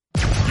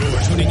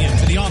tuning in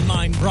to the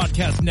online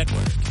broadcast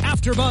network,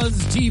 AfterBuzz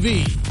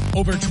TV.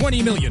 Over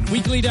 20 million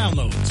weekly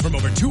downloads from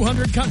over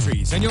 200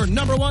 countries and your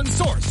number one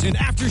source in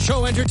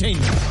after-show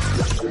entertainment.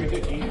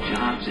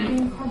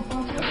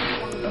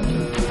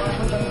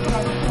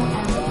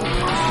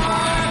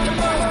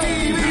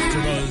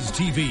 AfterBuzz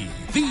TV,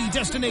 the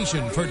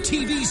destination for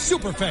TV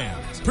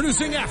superfans,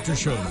 producing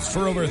after-shows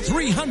for over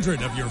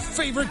 300 of your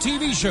favorite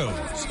TV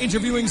shows,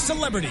 interviewing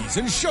celebrities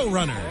and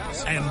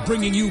showrunners, and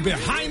bringing you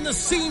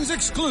behind-the-scenes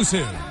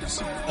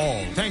exclusives.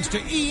 All thanks to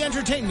E!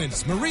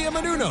 Entertainment's Maria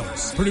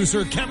Menounos,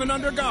 producer Kevin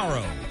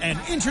Undergaro, and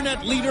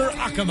internet leader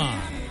Akamai.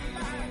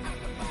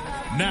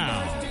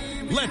 Now,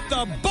 let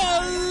the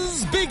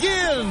buzz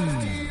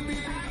begin!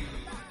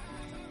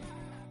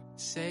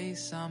 Say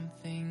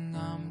something,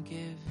 I'm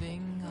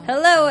giving up.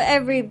 Hello,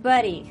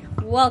 everybody.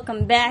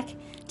 Welcome back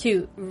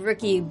to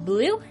Rookie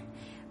Blue.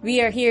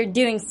 We are here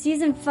doing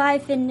season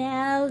 5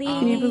 finale.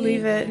 Can you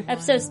believe it?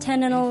 Episodes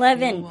 10 and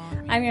 11.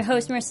 I'm your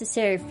host, Marissa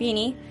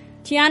Serafini.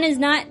 Tiana is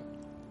not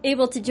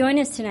able to join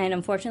us tonight,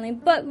 unfortunately,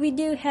 but we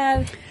do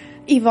have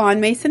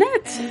Yvonne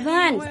Masonette.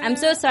 Yvonne. I'm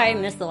so sorry I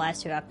missed the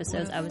last 2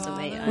 episodes. I was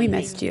away on We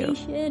missed you.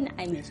 vacation.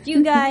 I missed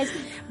you guys.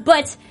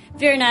 But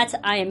fear not,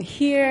 I am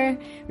here.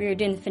 We are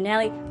doing the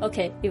finale.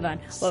 Okay, Yvonne,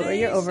 what were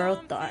your overall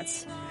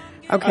thoughts?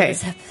 Okay, Of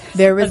this episode-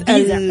 there was of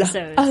these a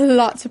episodes.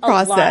 lot to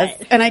process.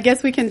 lot. And I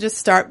guess we can just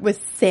start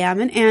with Sam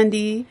and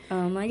Andy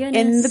Oh my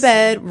goodness. in the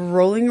bed,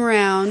 rolling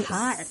around.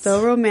 Hot.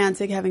 So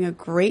romantic, having a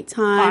great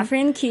time.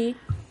 Offering the key.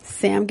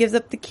 Sam gives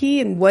up the key,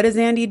 and what does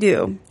Andy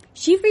do?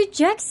 She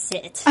rejects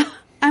it.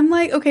 I'm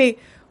like, okay,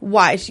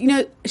 why?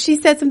 She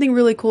said something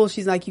really cool.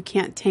 She's like, you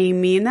can't tame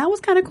me. And that was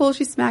kind of cool.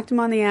 She smacked him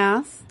on the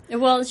ass.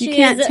 Well, she You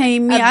can't is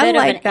tame me. a I bit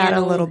like of an that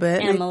a little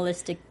bit.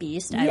 Animalistic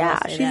beast. I Yeah, will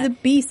say she's that. a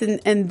beast,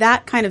 and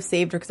that kind of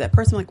saved her because at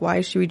first I'm like, why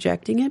is she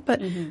rejecting it?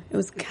 But it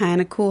was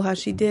kind of cool how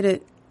she did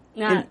it.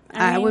 Nah, And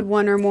I mean, would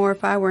want her more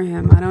if I were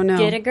him. I don't know.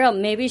 get a girl.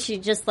 Maybe she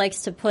just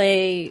likes to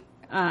play,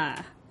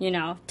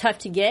 tough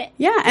to get.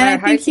 Yeah, or and I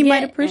hard think to he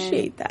might get,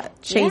 appreciate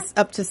that chase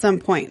up to some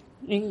point.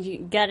 and you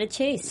gotta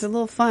chase. It's a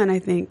little fun, I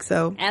think.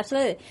 So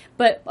Absolutely.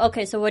 But,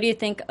 okay, so what do you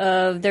think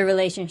of their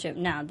relationship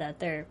now that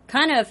they're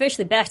kind of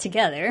officially back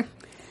together?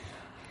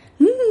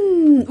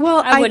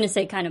 well, I wouldn't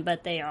say kind of,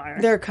 but they are.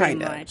 They're pretty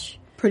kind of much.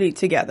 pretty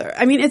together.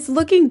 I mean, it's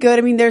looking good.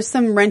 I mean, there's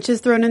some wrenches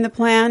thrown in the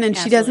plan, and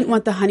she doesn't Absolutely.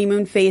 want the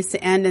honeymoon phase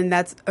to end, and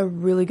that's a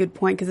really good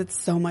point because it's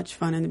so much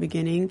fun in the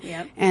beginning.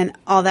 Yep. And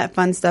all that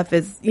fun stuff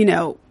is,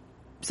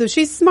 so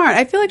she's smart.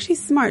 I feel like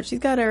she's smart. She's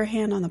got her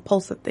hand on the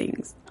pulse of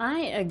things.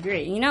 I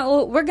agree.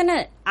 We're going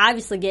to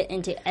obviously get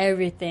into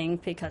everything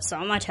because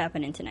so much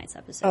happened in tonight's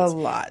episodes. A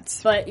lot.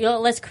 But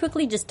let's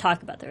quickly just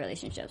talk about the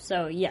relationship.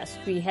 So, yes,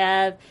 we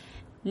have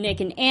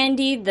Nick and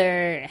Andy.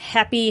 They're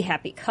happy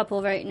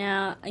couple right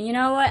now. You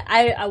know what?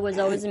 I was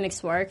always a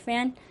Mixed Warwick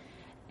fan.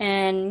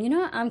 And,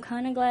 I'm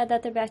kind of glad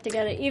that they're back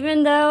together.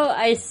 Even though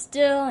I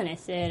still, and I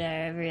say it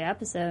every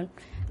episode,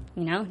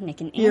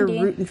 Nick and Andy. You're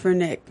rooting for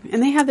Nick.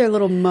 And they have their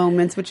little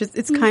moments, which is,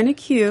 it's kind of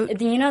cute.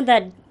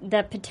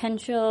 That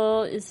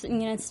potential is,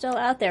 it's still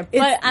out there.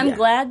 But I'm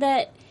glad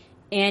that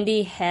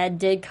Andy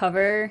did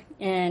cover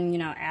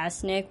and,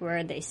 asked Nick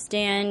where they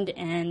stand.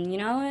 And you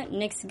know what?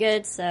 Nick's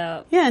good,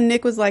 so. Yeah, and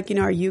Nick was like,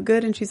 are you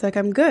good? And she's like,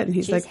 I'm good. And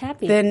he's She's like,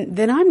 happy.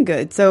 Then I'm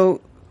good.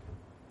 So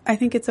I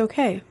think it's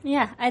okay.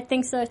 Yeah, I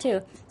think so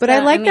too. But So, I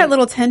like that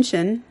little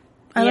tension.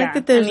 I like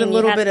that there's a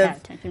little bit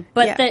of tension.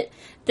 But yeah.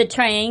 the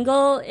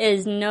triangle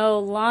is no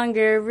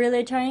longer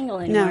really a triangle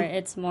anymore. No.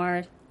 It's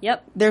more,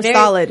 They're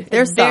solid.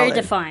 They're it's very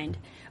solid. defined.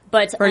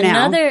 But For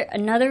now.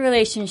 another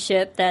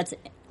relationship that's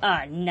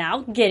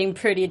now getting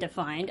pretty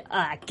defined,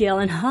 Gail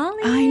and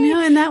Holly. I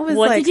know, and that was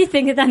What like did you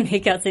think of that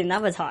makeout scene?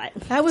 That was hot.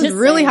 That was Just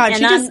really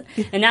saying. hot.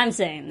 And I'm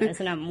saying this,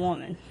 and I'm a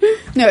woman.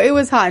 No, it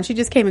was hot. And she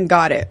just came and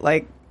got it.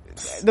 Like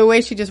the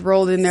way she just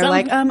rolled in there, I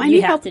you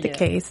need have help to with the do it.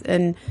 case,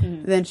 and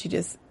then she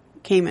just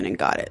came in and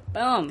got it.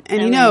 Boom.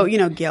 And I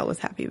mean, Gail was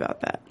happy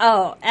about that.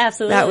 Oh,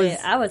 absolutely.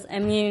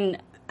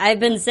 That I've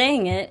been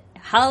saying it.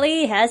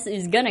 Holly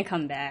is gonna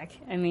come back.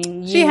 I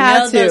mean, She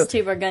had to. those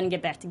two are gonna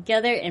get back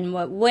together. In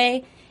what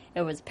way?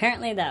 It was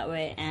apparently that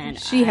way, and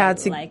She had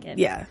to. like it.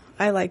 Yeah,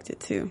 I liked it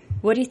too.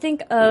 What do you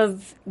think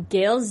of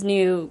Gail's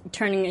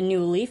turning a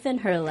new leaf in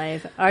her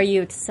life? Are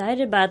you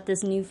excited about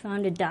this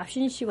newfound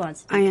adoption she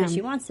wants to do? I am. Because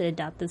she wants to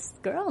adopt this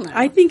girl now.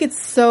 I think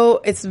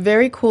it's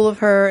very cool of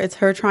her. It's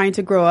her trying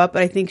to grow up,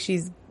 but I think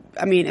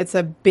it's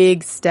a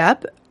big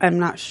step. I'm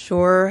not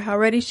sure how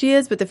ready she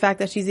is, but the fact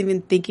that she's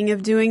even thinking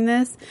of doing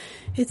this,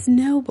 it's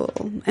noble.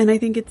 And I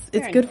think it's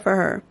Very good noble. for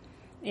her.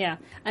 Yeah.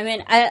 I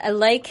mean, I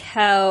like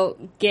how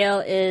Gail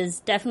is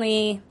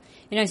definitely,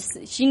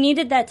 she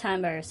needed that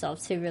time by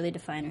herself to really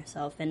define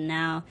herself. And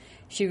now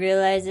she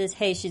realizes,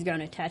 hey, she's grown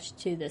attached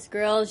to this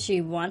girl. She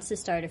wants to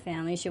start a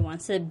family. She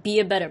wants to be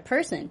a better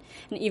person.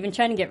 And even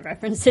trying to get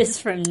references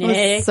from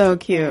Nick. was so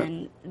cute.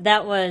 And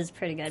that was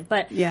pretty good.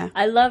 But Yeah.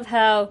 I love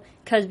how,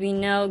 because we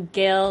know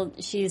Gail,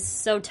 she's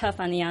so tough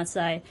on the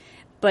outside.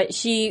 But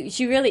she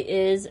really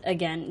is,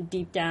 again,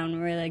 deep down,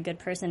 really a good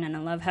person. And I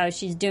love how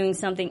she's doing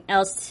something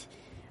else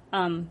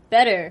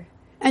better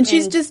And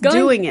she's just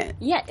doing it.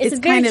 Yeah, it's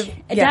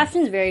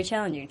adoption's very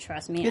challenging.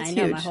 Trust me, It's I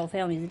know huge. my whole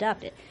family's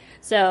adopted.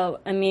 So,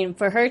 I mean,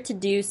 for her to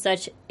do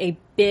such a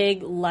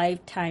big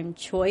lifetime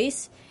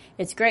choice,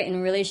 it's great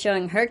and really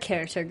showing her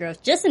character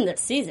growth just in this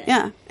season.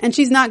 Yeah, and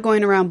she's not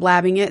going around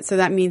blabbing it, so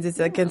that means it's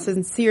like a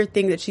sincere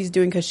thing that she's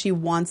doing because she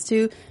wants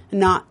to,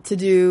 not to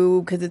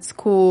do because it's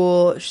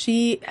cool.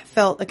 She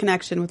felt a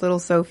connection with little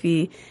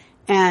Sophie,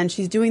 and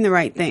she's doing the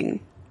right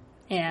thing.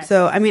 Yeah.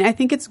 So, I mean, I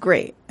think it's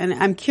great, and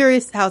I'm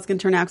curious how it's going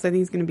to turn out because I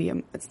think it's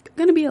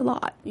going to be a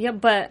lot. Yeah,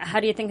 but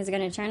how do you think it's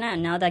going to turn out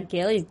now that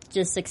Gailey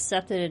just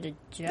accepted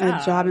a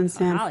job? A job in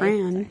San Holly?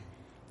 Fran.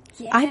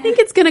 Yeah. I think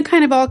it's going to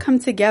kind of all come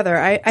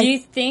together. Do you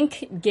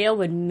think Gail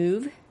would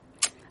move?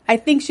 I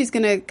think she's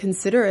going to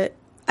consider it.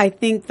 I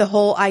think the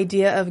whole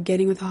idea of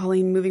getting with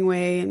Holly and moving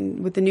away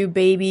and with the new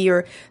baby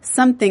or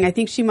something, I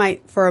think she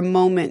might for a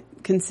moment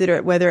consider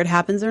it. Whether it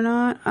happens or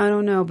not, I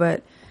don't know.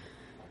 But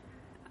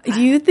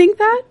do you think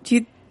that?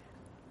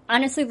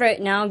 Honestly, right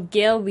now,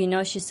 Gail, we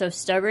know she's so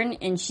stubborn,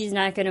 and she's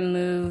not going to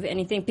move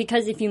anything.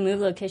 Because if you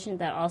move location,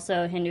 that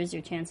also hinders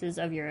your chances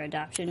of your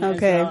adoption as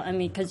well. I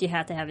mean, because you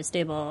have to have a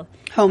stable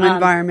home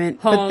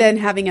environment. But then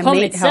having a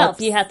mate itself,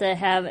 helps. you have to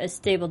have a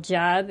stable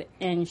job,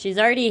 and she's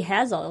already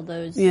has all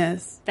those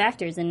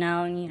factors. And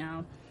now, you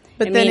know,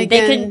 but then again,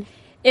 they can,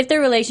 if their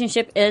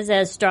relationship is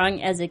as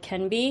strong as it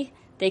can be,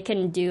 they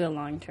can do a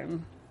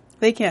long-term,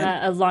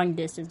 a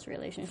long-distance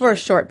relationship for a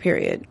short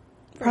period.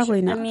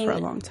 Probably not for a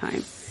long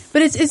time.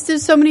 But it's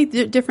just so many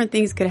different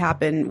things could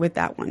happen with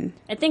that one.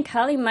 I think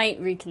Holly might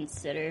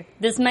reconsider.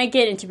 This might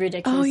get into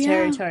ridiculous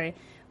territory,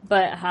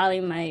 but Holly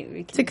might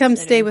reconsider. To come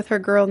stay with her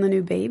girl and the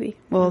new baby.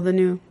 Well, the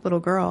new little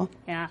girl.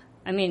 Yeah.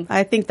 I mean,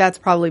 I think that's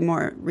probably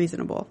more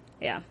reasonable.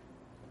 Yeah.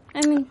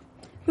 I mean,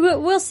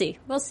 we'll see.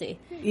 We'll see.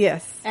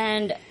 Yes.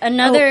 And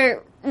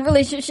another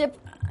relationship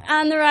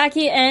on the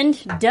rocky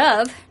end,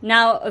 Dove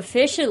now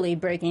officially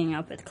breaking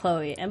up with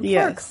Chloe. And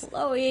poor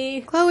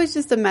Chloe. Chloe's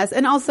just a mess.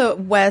 And also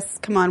Wes,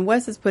 come on,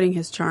 Wes is putting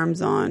his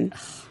charms on.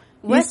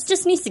 Wes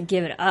just needs to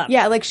give it up.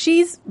 Yeah, like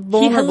she's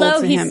vulnerable to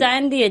him. He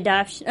signed the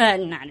adoption,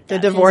 not adoption. The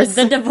divorce.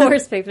 The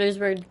divorce papers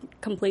were a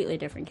completely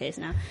different case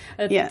now.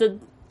 The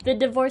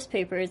divorce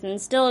papers,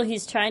 and still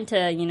he's trying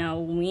to, you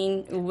know,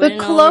 win but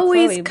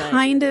Chloe's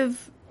kind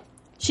of...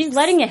 She's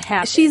letting it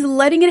happen. She's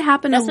letting it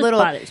happen That's a little.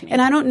 What bothers me.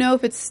 And I don't know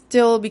if it's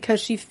still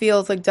because she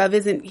feels like Dove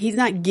he's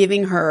not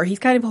giving her. He's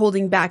kind of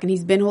holding back, and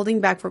he's been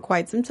holding back for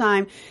quite some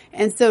time.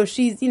 And so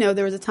she's, you know,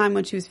 there was a time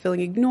when she was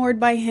feeling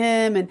ignored by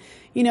him. And,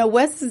 you know,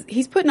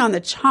 he's putting on the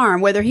charm,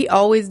 whether he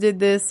always did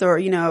this or,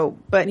 you know,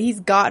 but he's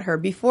got her.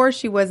 Before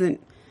she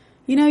wasn't,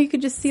 you know, you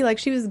could just see like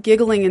she was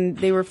giggling and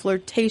they were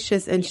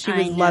flirtatious and she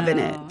was loving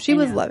it. She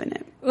was loving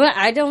it. Well,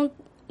 I don't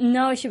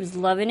know she was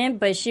loving it,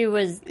 but she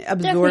was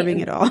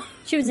absorbing it all.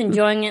 She was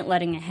enjoying it,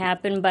 letting it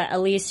happen, but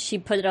at least she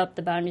put up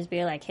the boundaries,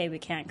 be like, hey, we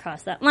can't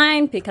cross that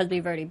line because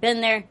we've already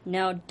been there.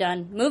 No,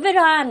 done. Move it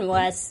on,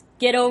 Wes.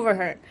 Get over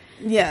her.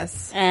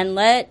 Yes. And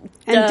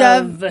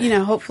Dove, you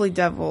know, hopefully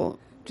Dove will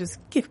just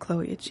give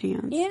Chloe a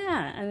chance.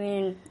 Yeah, I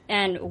mean,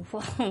 and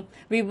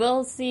we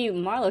will see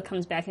Marlo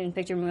comes back in the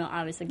picture, and we'll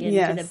obviously get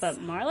into it, but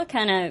Marlo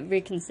kind of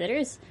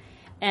reconsiders.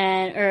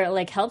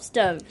 Or helps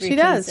Dove. She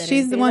does.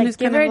 She's the one who's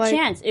give her a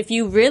chance. If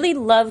you really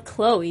love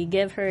Chloe,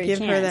 give her a chance.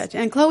 Give her that.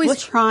 And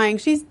Chloe's trying.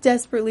 She's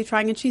desperately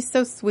trying, and she's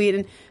so sweet.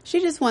 And she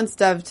just wants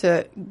Dove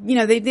to, you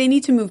know, they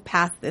need to move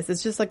past this.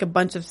 It's just like a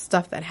bunch of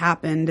stuff that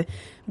happened.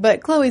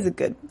 But Chloe's a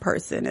good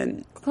person,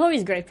 and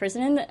Chloe's a great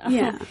person.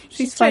 And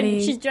she's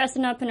funny. She's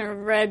dressing up in a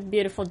red,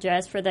 beautiful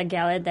dress for the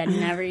gala that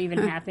never even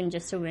happened,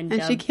 just to win.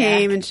 And Dove she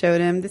came back. and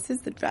showed him, this is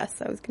the dress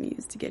I was going to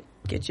use to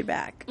get you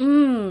back.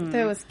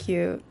 That was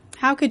cute.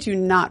 How could you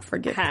not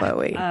forget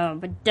Chloe? Oh,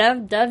 but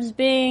Dove's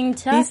being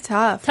tough. He's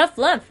tough. Tough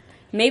love.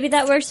 Maybe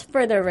that works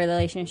for their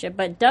relationship,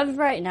 but Dove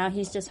right now,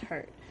 he's just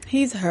hurt.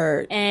 He's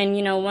hurt. And,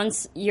 you know,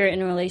 once you're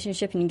in a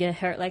relationship and you get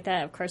hurt like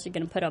that, of course you're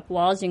going to put up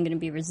walls, you're going to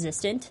be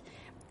resistant.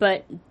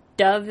 But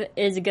Dove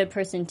is a good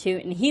person,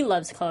 too, and he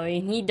loves Chloe,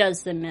 and he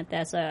does admit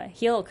that, so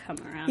he'll come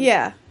around.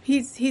 Yeah. He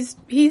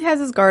has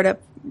his guard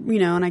up, you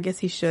know, and I guess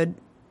he should.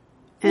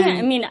 And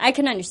I mean, I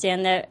can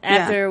understand that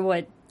after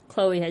what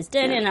Chloe has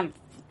did,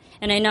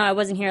 and I know I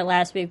wasn't here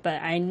last week,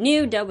 but I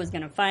knew Dove was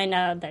going to find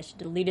out that she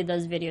deleted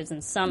those videos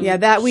in some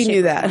we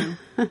knew that.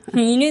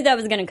 You knew that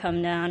was going to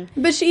come down.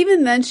 But she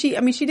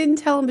didn't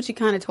tell him, but she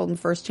kind of told him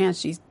first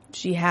chance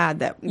she had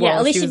that.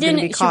 At least she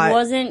didn't. She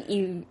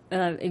wasn't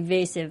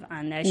evasive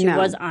on that. She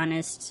was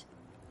honest,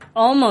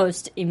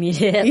 almost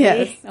immediately.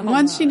 Yes.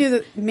 Once she knew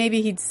that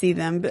maybe he'd see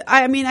them, but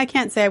I mean, I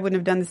can't say I wouldn't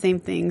have done the same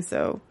thing.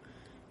 So,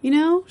 you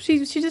know,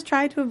 she just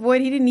tried to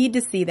avoid. He didn't need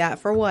to see that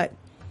for what.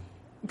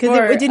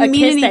 Because it didn't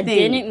mean anything. That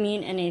didn't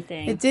mean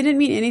anything. It didn't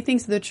mean anything,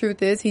 so the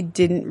truth is he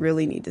didn't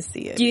really need to see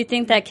it. Do you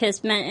think that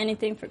kiss meant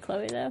anything for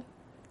Chloe, though?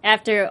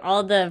 After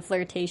all the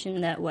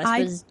flirtation that Wes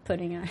was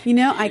putting on. You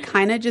know, I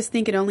kind of just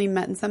think it only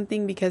meant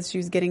something because she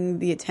was getting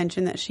the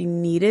attention that she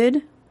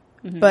needed.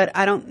 Mm-hmm. But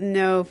I don't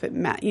know if it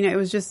meant... You know, it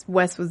was just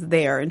Wes was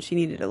there and she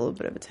needed a little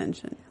bit of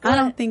attention. I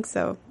don't think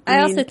so.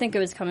 I also think it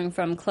was coming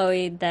from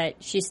Chloe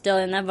that she's still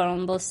in that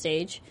vulnerable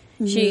stage.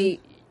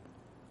 Mm-hmm.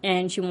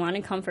 and she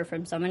wanted comfort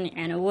from someone,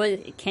 and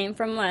it came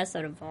from Wes,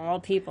 out of all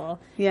people.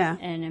 Yeah.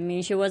 And I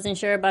mean, she wasn't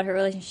sure about her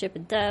relationship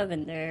with Dev,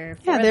 and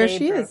therefore there they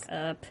she broke is.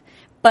 up.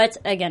 But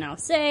again, I'll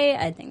say,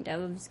 I think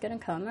Dev's gonna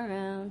come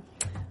around.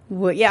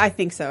 Well, yeah, I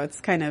think so.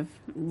 It's kind of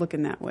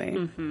looking that way.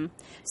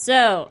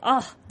 So,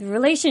 the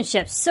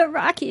relationship's so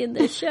rocky in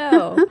this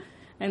show.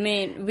 I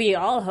mean, we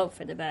all hope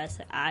for the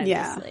best,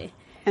 obviously. Yeah.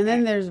 And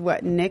then there's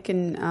Nick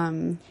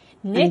and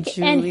Nick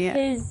and Juliet.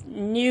 his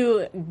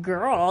new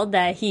girl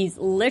that he's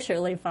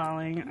literally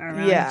following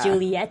around, Yeah.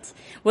 Juliet.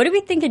 What do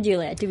we think of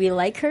Juliet? Do we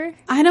like her?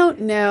 I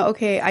don't know.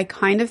 Okay, I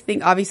kind of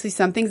think obviously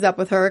something's up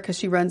with her because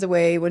she runs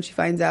away when she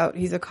finds out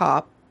he's a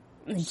cop.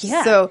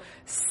 Yeah. So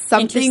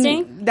something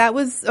Interesting. that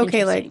was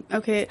okay. Like Interesting.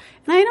 okay,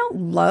 and I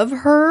don't love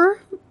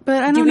her, but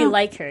I don't Do we know.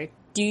 like her?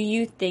 Do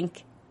you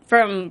think,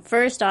 from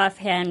first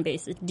offhand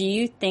basis, do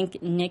you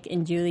think Nick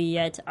and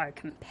Juliet are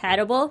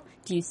compatible?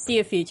 Do you see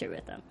a future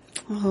with them?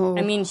 Oh.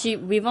 I mean,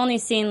 we've only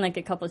seen like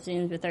a couple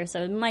scenes with her,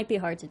 so it might be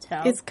hard to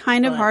tell. It's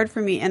kind of but- hard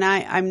for me, and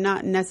I'm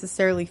not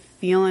necessarily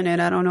feeling it.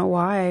 I don't know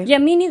why. Yeah,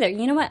 me neither.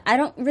 You know what? I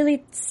don't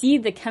really see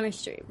the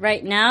chemistry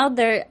right now.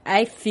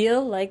 I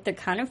feel like they're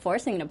kind of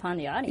forcing it upon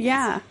the audience.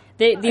 Yeah.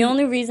 The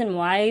only reason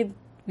why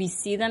we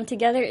see them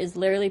together is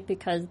literally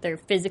because they're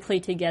physically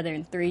together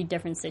in 3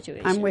 different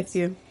situations. I'm with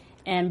you.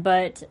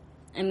 But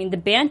I mean, the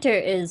banter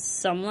is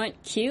somewhat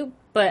cute,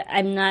 but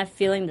I'm not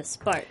feeling the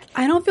spark.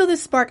 I don't feel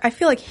this spark. I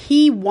feel like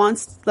he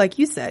wants, like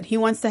you said, he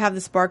wants to have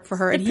the spark for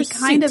her, and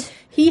pursuit.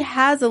 he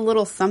has a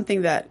little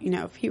something that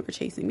if he were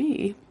chasing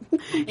me,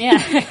 Yeah.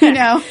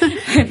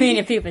 I mean,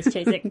 if he was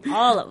chasing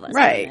all of us,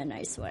 Right. then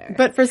I swear.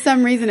 But for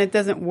some reason, it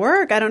doesn't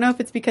work. I don't know if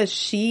it's because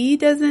she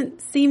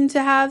doesn't seem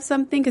to have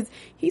something, because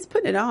he's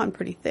putting it on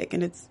pretty thick,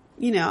 and it's,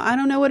 I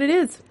don't know what it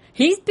is.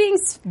 He's being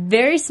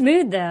very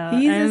smooth, though.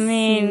 He's I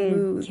mean,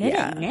 smooth, get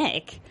yeah. it,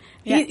 Nick.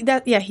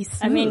 He's smooth.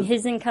 I mean,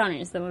 his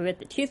encounters, the one with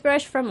the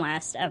toothbrush from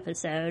last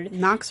episode,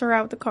 knocks her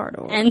out the car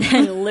door. and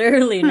then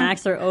literally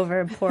knocks her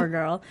over, poor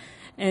girl.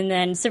 And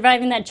then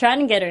surviving that, trying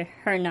to get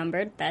her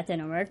numbered. That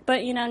didn't work.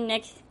 But,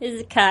 Nick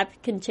is a cop,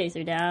 can chase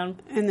her down,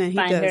 And then he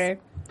find does. her.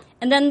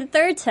 And then the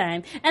third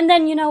time. And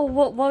then,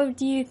 what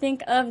do you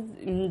think of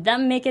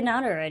them making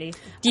out already?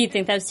 Do you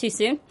think that was too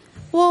soon?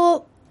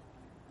 Well,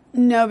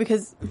 no,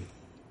 because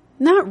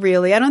not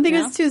really. I don't think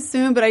No? it was too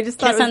soon, but I just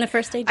thought Kiss it was, on the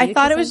first date? Do I you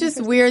thought kiss it was on the just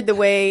first weird the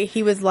way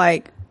he was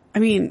like. I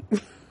mean,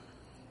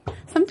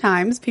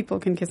 sometimes people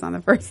can kiss on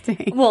the first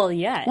date. Well,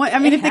 yeah. Well, I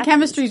mean, it if the happens,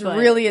 chemistry's but-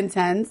 really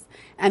intense,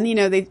 and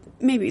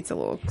maybe it's a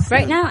little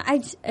Right now, I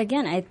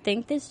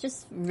think this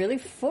just really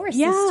forced.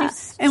 Yeah, It's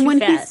just and too when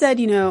fast. he said,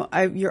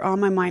 you're on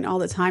my mind all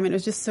the time, and it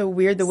was just so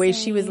weird the way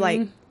she was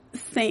like,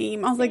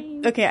 same. I was like,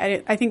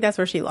 okay, I think that's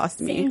where she lost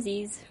me.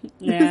 Samesies.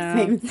 No.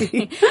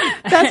 Samesies.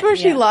 That's where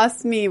she Yeah.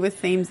 lost me with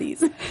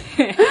samesies.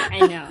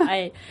 I know.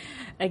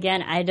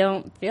 I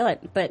don't feel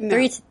it. But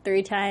No.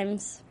 three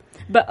times.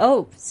 But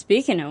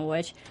speaking of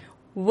which,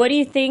 what do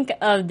you think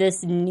of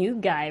this new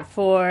guy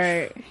for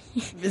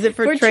Is it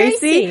for For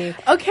Tracy? Tracy.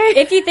 Okay.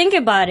 if you think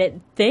about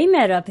it, they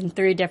met up in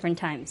 3 different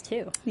times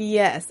too.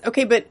 Yes.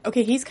 Okay, but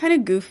he's kind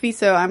of goofy,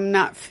 so I'm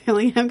not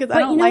feeling him because I But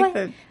don't you know like what?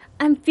 the.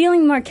 I'm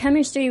feeling more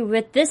chemistry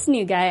with this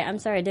new guy. I'm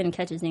sorry I didn't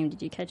catch his name.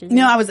 Did you catch his name?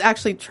 No, I was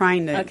actually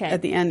trying to Okay.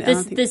 at the end. I don't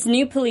This think, this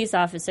new police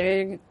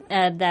officer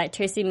that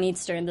Tracy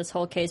meets during this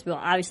whole case, we'll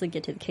obviously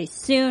get to the case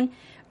soon,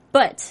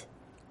 but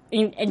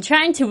in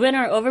trying to win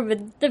her over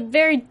with the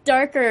very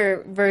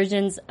darker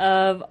versions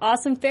of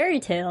awesome fairy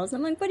tales,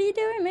 I'm like, what are you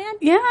doing, man?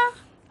 yeah,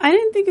 I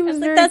didn't think it was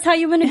Like, very. that's how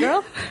you win a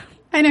girl?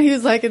 I know he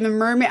was like in the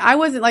mermaid. I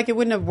wasn't like it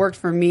wouldn't have worked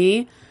for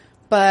me,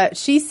 but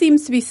she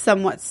seems to be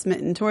somewhat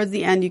smitten towards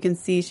the end. You can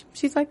see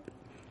she's like,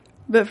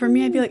 but for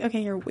me, I'd be like,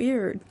 okay, you're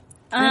weird.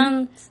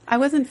 I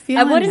wasn't I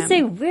feeling. wouldn't him.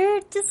 say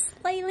weird, just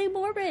slightly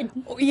morbid.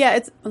 Yeah,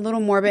 it's a little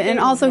morbid, and Very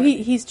also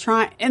morbid. he's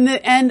trying. In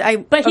the end,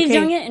 But he's okay,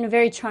 doing it in a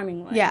very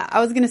charming way. Yeah, I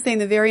was gonna say in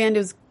the very end, it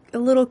was a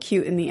little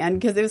cute in the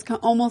end because it was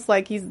almost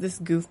like he's this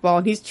goofball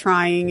and he's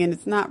trying, and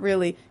it's not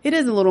really. It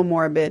is a little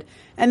morbid,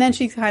 and then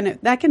she's kind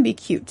of that can be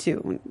cute too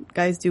when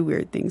guys do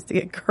weird things to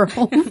get girls.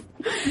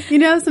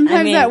 Sometimes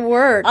I mean, that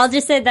works. I'll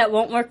just say that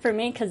won't work for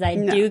me because I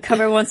No. do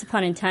cover Once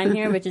Upon a Time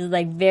here, which is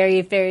like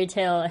very fairy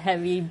tale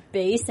heavy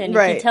base. And if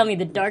Right. you tell me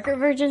the darker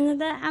version of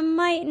that, I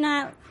might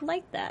not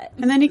like that.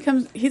 And then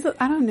he's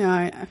I don't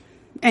know.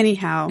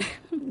 Anyhow,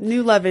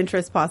 new love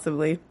interest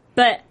possibly.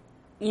 But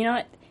you know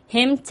what?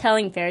 Him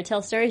telling fairy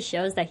tale stories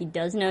shows that he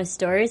does know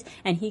stories,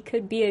 and he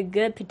could be a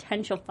good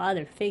potential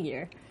father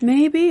figure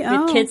Maybe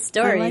with kids'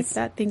 stories. I like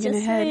that thinking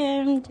just ahead.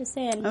 Saying, just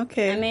saying.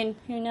 Okay. I mean,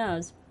 who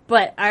knows?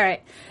 But all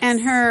right. And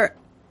her,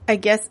 I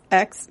guess,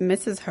 ex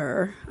misses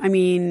her. I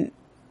mean,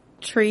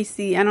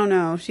 Tracy, I don't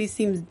know. She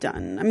seems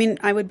done. I mean,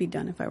 I would be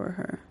done if I were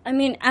her. I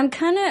mean, I'm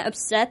kind of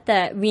upset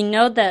that we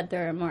know that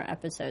there are more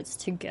episodes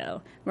to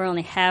go. We're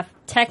only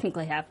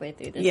technically halfway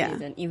through this Yeah.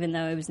 season, even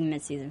though it was the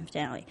mid-season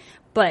finale.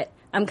 But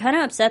I'm kind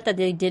of upset that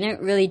they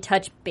didn't really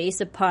touch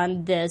base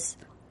upon this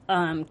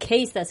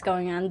case that's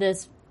going on,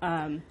 this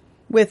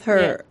with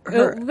her.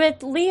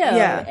 With Leo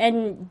Yeah.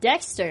 and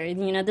Dexter,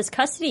 you know, this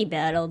custody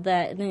battle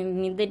that, I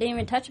mean, they didn't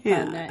even touch upon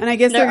Yeah. that. And I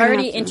guess they're they're gonna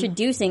already have to-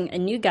 introducing a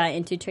new guy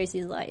into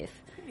Tracy's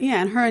life.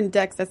 Yeah, and her and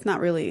Dex, that's not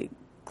really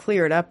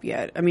cleared up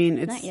yet. I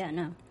mean, Not yet,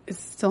 no. it's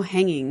still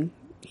hanging.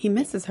 He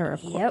misses her,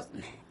 of course.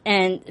 Yep.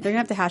 And They're going to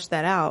have to hash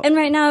that out. And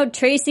right now,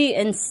 Tracy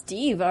and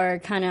Steve are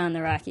kind of on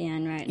the rocky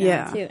end right now,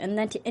 Yeah. too. And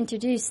then to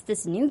introduce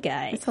this new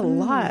guy. It's a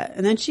lot.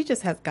 And then she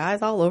just has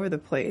guys all over the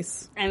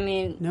place. I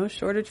mean, No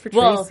shortage for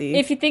well, Tracy.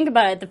 if you think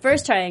about it, the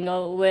first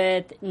triangle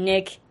with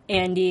Nick,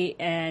 Andy,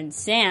 and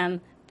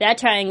Sam, that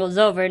triangle's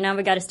over. Now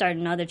we got to start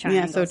another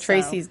triangle. yeah, so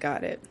Tracy's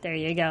got it. There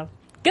you go.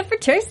 Good for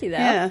Tracy, though.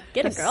 Yeah.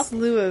 Get a girl.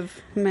 slew of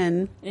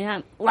men.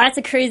 Yeah, lots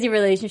of crazy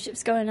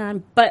relationships going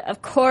on. But,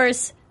 of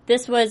course,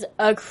 this was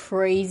a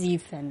crazy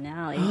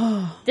finale.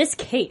 This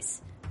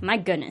case, my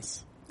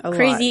goodness. A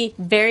Crazy,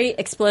 very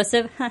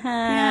explosive.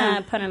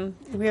 Yeah. Pun,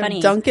 We have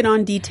punny. Duncan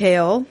on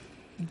detail.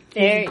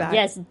 There, He's back.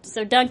 yes.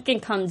 So Duncan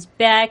comes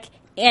back,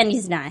 and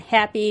he's not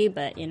happy,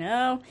 but, you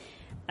know,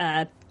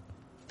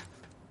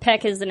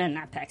 Peck isn't,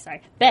 not Peck,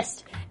 sorry,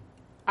 Best.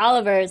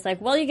 Oliver is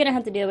like, well, you're going to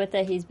have to deal with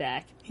it. He's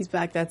back. He's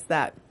back. That's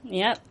that.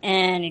 Yep,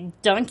 and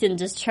Duncan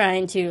just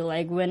trying to,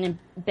 like, win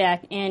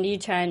back Andy,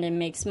 trying to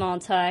make small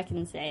talk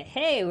and say,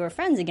 hey, we're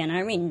friends again,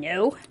 aren't we?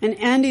 No. And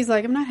Andy's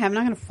like, I'm not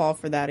going to fall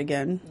for that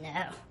again. No,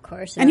 of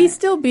course not. And he's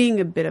still being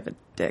a bit of a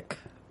dick.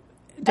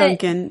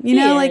 Duncan, you he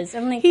know, is.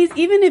 I'm like- he's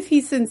even if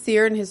he's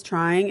sincere in his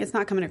trying, it's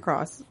not coming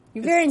across.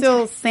 You're very It's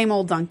still same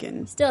old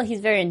Duncan. Still, he's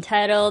very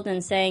entitled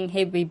and saying,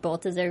 hey, we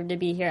both deserve to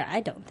be here.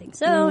 I don't think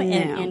so, and No.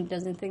 Andy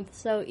doesn't think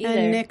so either.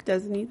 And Nick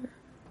doesn't either.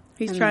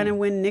 He's trying to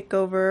win Nick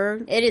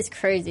over. It is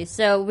crazy.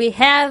 So we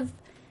have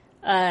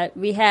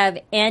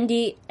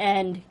Andy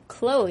and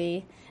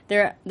Chloe.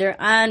 They're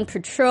on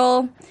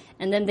patrol,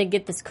 and then they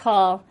get this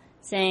call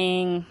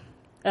saying,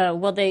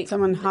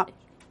 Someone hop.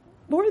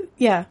 Or,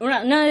 yeah.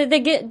 well, no, they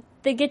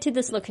get to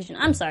this location.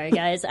 I'm sorry,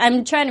 guys.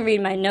 I'm trying to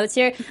read my notes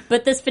here,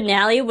 but this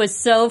finale was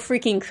so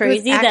freaking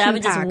crazy that I was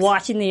just action-packed.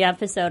 watching the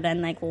episode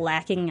and like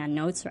lacking on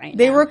notes right now.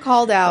 They were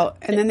called out,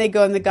 and then they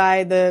go, and the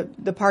guy,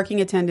 the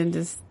parking attendant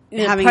is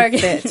having a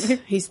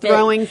fit. He's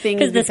throwing things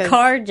because this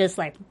car just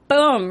like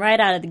boom right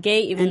out of the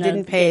gate, even and though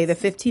didn't pay the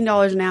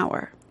 $15 an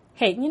hour.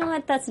 Hey, you know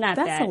what? That's not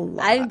That's bad. a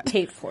lot. I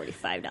paid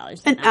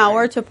 $45 An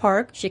hour to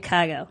park.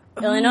 Chicago,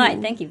 Illinois.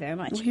 Thank you very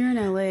much. Here in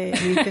LA, I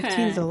mean,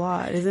 15's a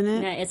lot, isn't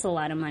it? Yeah, it's a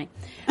lot of money.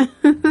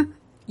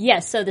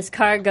 Yes, so this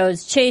car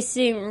goes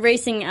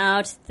racing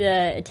out.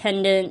 The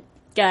attendant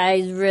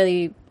guy's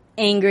really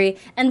angry,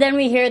 and then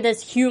we hear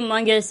this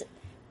humongous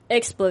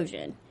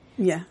explosion.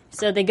 Yeah.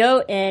 So they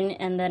go in,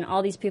 and then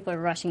all these people are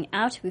rushing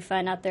out. We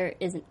find out there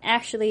is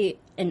actually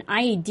an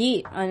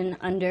IED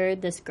under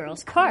this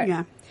girl's car.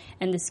 Yeah.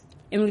 And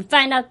we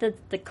find out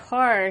that the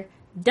car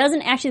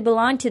doesn't actually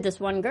belong to this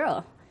one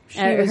girl.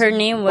 Her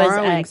name was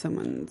borrowing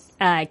someone's.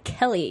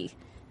 Kelly.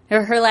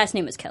 Her last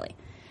name was Kelly.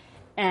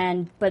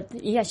 But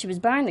she was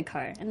borrowing the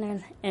car,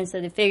 and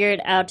so they figured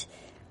out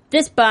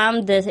this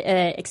bomb, this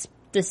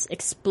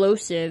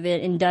explosive,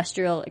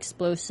 industrial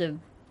explosive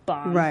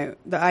bomb, Right.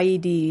 The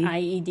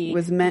IED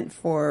was meant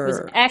for.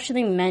 was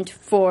actually meant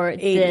for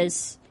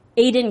this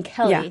Aiden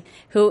Kelly, Yeah.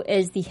 who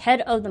is the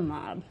head of the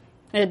mob,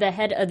 or the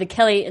head of the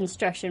Kelly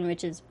Instruction,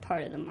 which is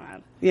part of the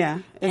mob. Yeah.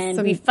 It's And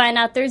some- we find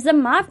out there's a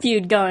mob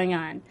feud going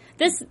on.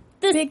 This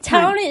Big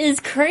town time. is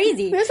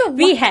crazy. There's a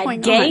We lot had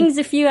going gangs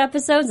a few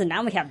episodes, and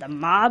now we have the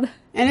mob.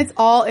 And it's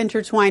all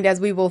intertwined, as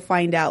we will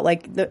find out.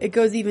 Like, it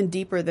goes even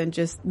deeper than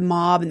just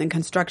mob and then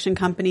construction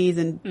companies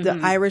and the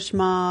Irish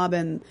mob.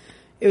 And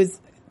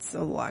it's a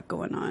lot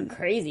going on.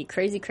 Crazy.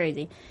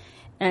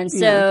 And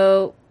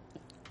so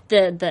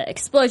the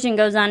explosion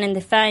goes on, and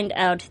they find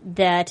out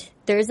that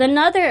there's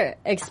another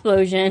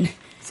explosion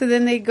So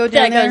then they go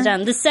down that there. goes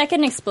down. The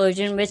second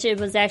explosion, which it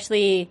was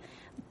actually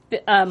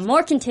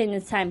more contained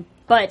this time,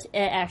 but it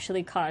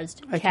actually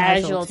caused A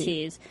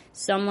casualties.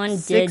 Someone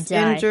 6 did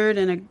die. injured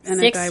and a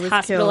 6 guy was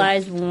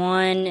hospitalized,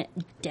 1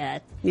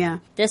 death. killed. Yeah.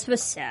 This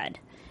was sad.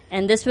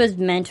 And this was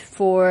meant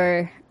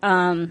for,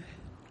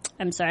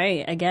 I'm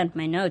sorry, again,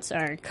 my notes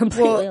are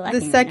completely Well, lacking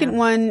the right second now.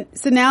 one,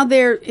 so now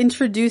they're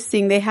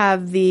introducing, they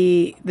have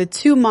the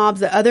 2 mobs,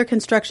 the other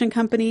construction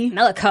company.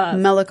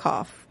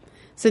 Melikov.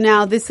 So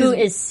now this who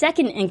is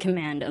second in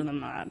command of the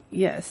mob.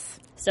 Yes.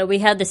 So we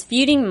have this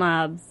feuding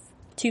mob,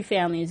 2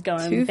 families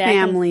going 2 back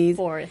families. and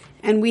forth.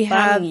 And we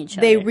have, bombing each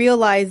they other.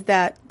 realize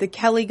that the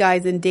Kelly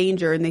guy's in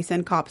danger and they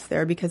send cops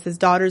there because his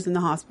daughter's in the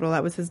hospital.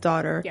 That was his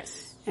daughter.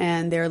 Yes.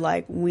 And they're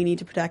like, we need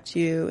to protect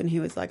you. And he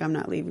was like, I'm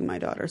not leaving my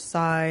daughter's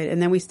side.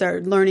 And then we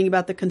start learning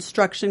about the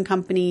construction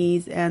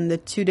companies and the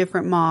 2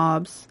 different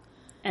mobs.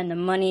 And the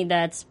money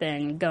that's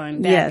been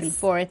going back Yes. and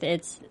forth,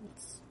 it's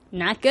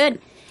not good.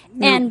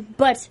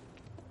 But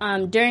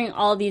during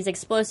all these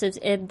explosives,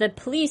 the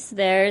police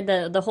there,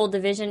 the whole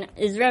division,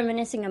 is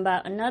reminiscing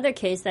about another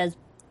case that's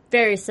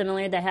very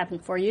similar that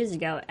happened 4 years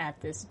ago at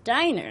this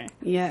diner.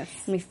 Yes.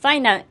 And we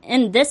find out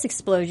in this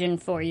explosion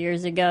 4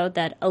 years ago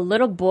that a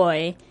little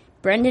boy,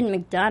 Brendan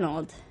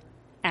McDonald,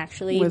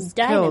 actually Was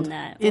died killed in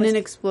that. in Was- an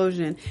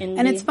explosion. in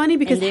And the- it's funny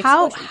because in the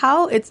how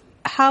explosion.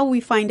 how we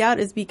find out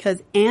is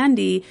because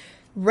Andy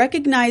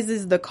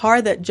recognizes the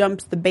car that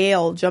jumps the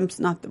bail, jumps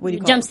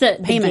the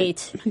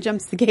payment. Gate.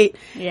 Jumps the gate.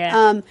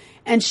 Yeah.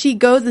 And she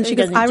goes and she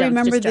goes, I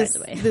remember this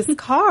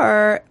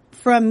car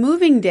from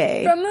moving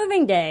day. From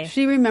moving day.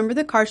 She remembered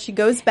the car. She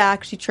goes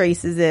back. She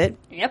traces it.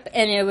 Yep.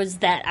 And it was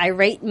that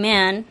irate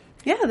man.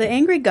 Yeah, the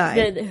angry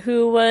guy.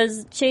 Who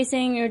was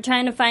chasing or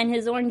trying to find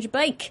his orange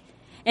bike.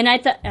 And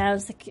I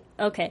was like,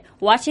 okay,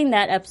 watching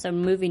that episode,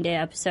 moving day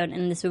episode,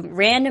 and this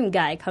random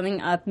guy coming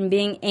up and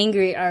being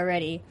angry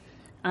already.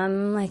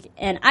 I'm like,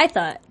 and I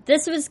thought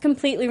this was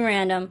completely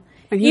random.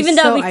 Even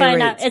though we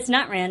find out it's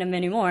not random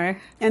anymore.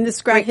 And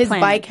his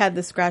bike had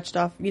the scratched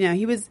off,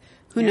 he was,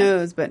 who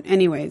knows, but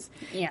anyways.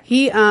 Yeah.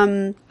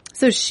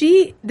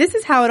 This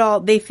is how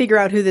they figure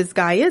out who this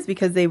guy is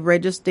because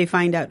they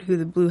find out who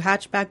the blue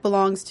hatchback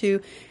belongs to.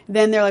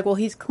 Then they're like, well,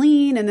 he's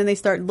clean. And then they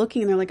start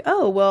looking and they're like,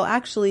 oh, well,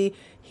 actually,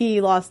 he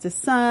lost his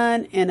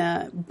son in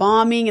a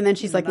bombing. And then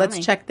she's like, let's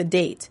check the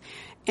date.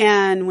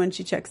 And when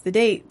she checks the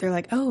date, they're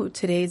like, oh,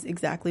 today's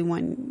exactly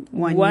one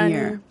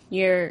year.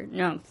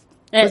 No.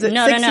 Was it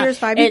 6 years,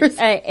 5 years?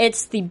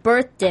 It's the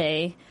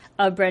birthday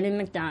of Brendan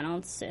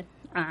McDonald.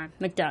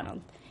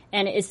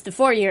 And it's the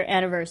 4-year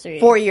anniversary.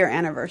 4-year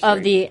anniversary.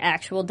 Of the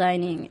actual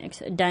diner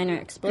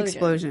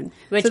explosion.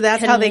 So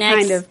that's how they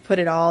kind of put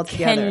it all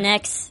together.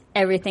 Connects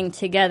everything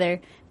together.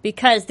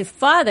 Because the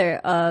father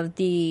of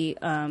the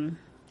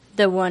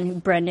one,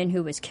 Brendan,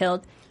 who was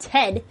killed,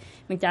 Ted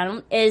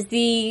McDonald, is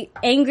the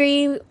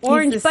angry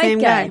orange bike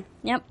guy.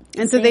 Yep.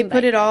 And so they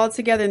put it all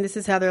together, and this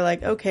is how they're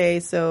like, okay,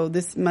 so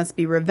this must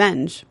be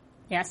revenge.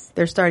 Yes.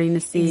 They're starting to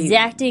see.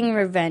 Exacting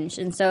revenge.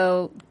 And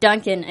so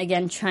Duncan,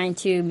 again, trying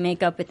to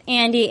make up with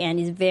Andy.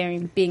 Andy's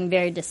being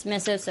very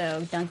dismissive,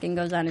 so Duncan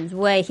goes on his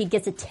way. He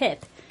gets a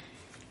tip.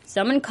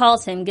 Someone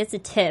calls him, gets a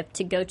tip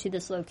to go to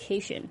this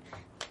location.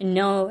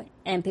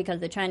 And because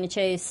they're trying to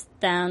chase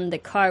down the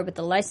car with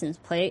the license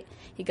plate,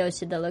 he goes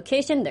to the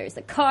location. There's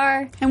the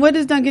car. And what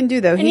does Duncan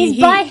do, though? And he's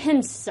by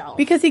himself.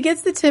 Because he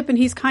gets the tip, and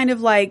he's kind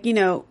of like,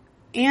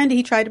 Andy,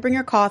 he tried to bring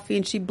her coffee,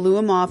 and she blew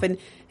him off, and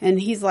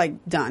he's,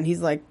 like, done.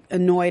 He's, like,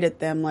 annoyed at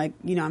them, like,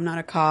 I'm not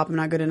a cop, I'm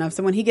not good enough.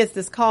 So when he gets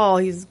this call,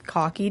 he's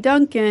cocky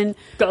Duncan.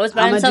 Goes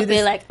by himself,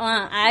 be like,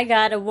 I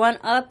got a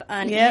one-up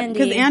on Andy. Yeah,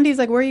 because Andy's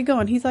like, where are you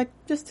going? He's like,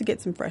 just to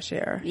get some fresh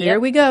air. Yep. Here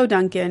we go,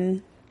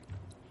 Duncan.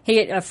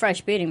 He got a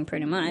fresh beating,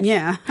 pretty much.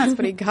 Yeah, that's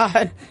what he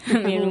got. I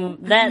mean,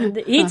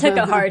 he took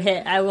a hard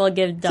hit. I will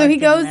give Duncan So he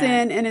goes that.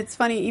 in, and it's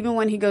funny, even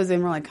when he goes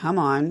in, we're like, come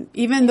on.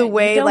 Even the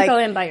way, don't go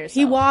in by yourself.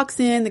 He walks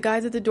in, the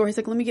guy's at the door, he's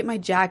like, let me get my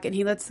jacket, and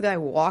he lets the guy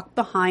walk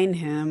behind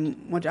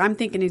him, which I'm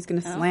thinking he's going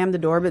to slam the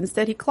door, but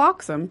instead he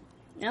clocks him.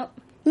 Nope.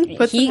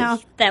 Puts him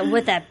out.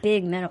 With that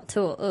big metal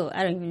tool. Oh,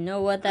 I don't even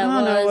know what that was.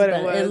 I don't know what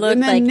it was. It looked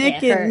and then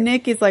like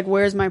Nick is like,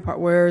 "Where's my part?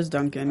 Where's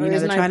Duncan?"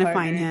 They're trying to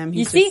find him.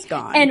 He's just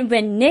gone. And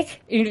when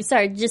Nick,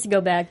 sorry, just to go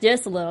back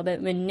just a little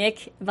bit, when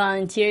Nick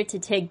volunteered to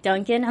take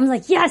Duncan, I'm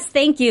like, yes,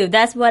 thank you.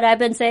 That's what I've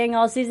been saying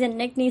all season.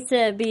 Nick needs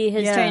to be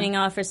his training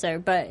officer,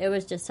 but it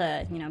was just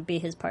be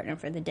his partner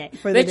for the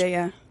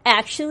day.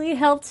 Actually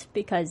helped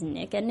because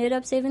Nick ended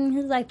up saving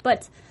his life.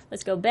 But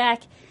let's go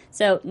back.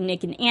 So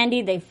Nick and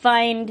Andy, they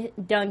find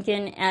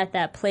Duncan at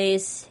that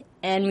place,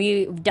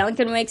 and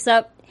Duncan wakes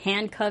up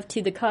handcuffed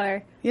to the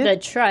car, the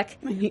truck,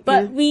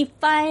 but we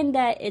find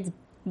that it's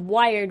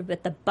wired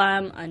with the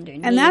bomb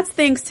underneath. And that's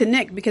thanks to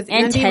Nick, because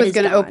Andy was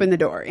going to open the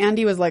door.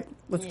 Andy was like,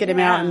 let's get him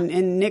out,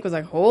 and Nick was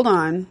like, hold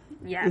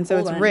Yeah, and so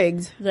it's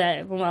rigged.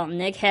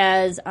 Nick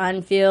has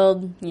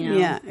on-field,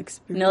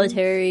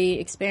 military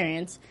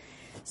experience.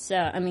 So,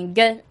 I mean,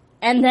 good.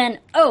 And then,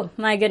 oh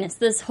my goodness,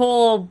 this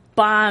whole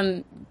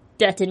bomb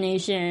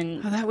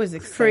detonation. Oh, that was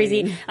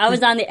crazy. I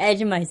was on the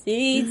edge of my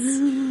seats.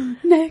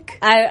 Nick.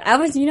 I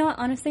was,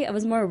 honestly, I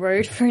was more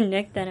worried for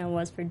Nick than I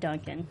was for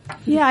Duncan.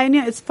 Yeah, I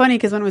know. It's funny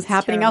because when it was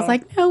happening, I was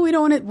like, no, we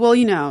don't want it. Well,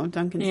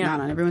 Duncan's not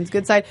on everyone's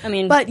good side. I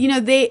mean, but,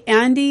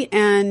 Andy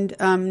and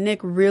Nick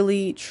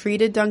really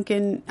treated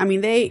Duncan. I mean,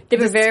 they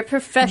were very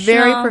professional.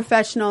 Very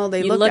professional.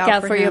 They look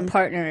out for him. your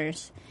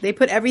partners. They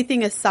put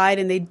everything aside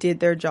and they did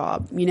their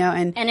job,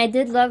 and I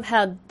did love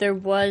how there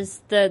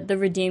was the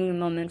redeeming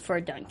moment for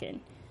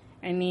Duncan.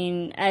 I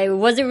mean, I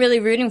wasn't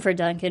really rooting for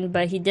Duncan,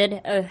 but he did.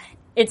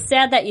 It's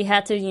sad that you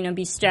had to,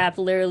 be strapped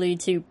literally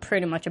to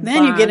pretty much a bomb.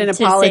 Then you get an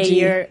apology. To say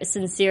your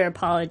sincere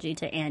apology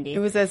to Andy.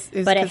 But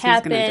it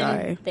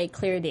happened. They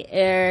cleared the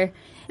air,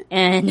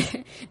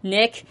 and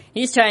Nick,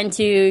 he's trying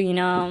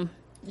to,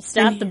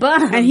 stop the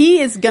bomb. And he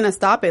is going to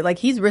stop it. Like,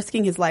 he's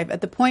risking his life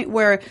at the point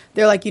where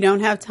they're like, you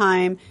don't have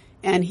time.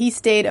 And he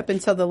stayed up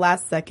until the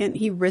last second.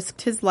 He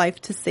risked his life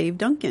to save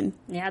Duncan.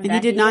 Yeah, and he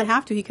did not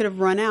have to. He could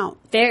have run out.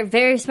 Very,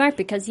 very smart,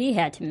 because he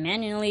had to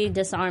manually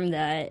disarm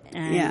that.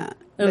 And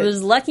it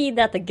was lucky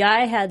that the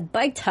guy had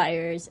bike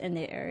tires in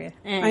the area.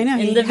 And I know.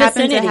 In he the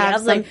happened vicinity. to have I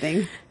was something.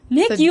 Like,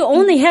 Nick, you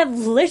only have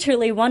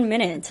literally 1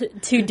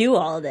 minute to do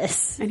all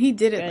this. And he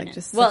did it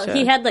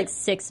he had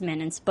 6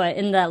 minutes, but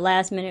in that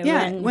last minute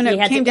when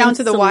it came down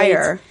to the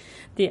wire.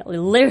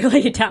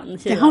 Literally down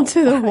to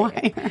the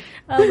wire.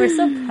 Oh, we're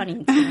so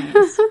funny tonight,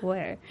 I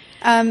swear.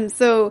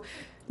 So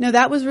No,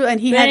 that was real. And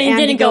he Then had he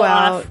Andy didn't go go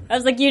out. off. I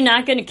was like, you're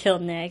not going to kill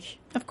Nick.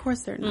 Of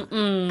course they're not.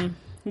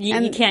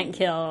 You can't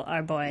kill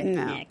our boy,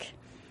 Nick.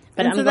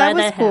 But And I'm so glad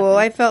that was cool. happened.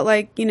 I felt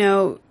like,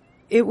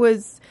 it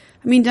was,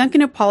 I mean,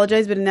 Duncan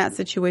apologized, but in that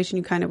situation,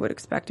 you kind of would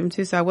expect him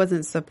to. So I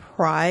wasn't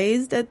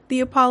surprised at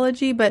the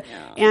apology, but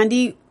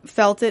Andy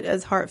felt it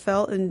as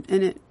heartfelt and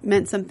it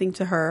meant something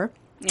to her.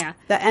 Yeah.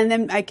 And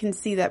then I can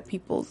see that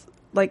people's,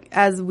 like,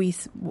 as we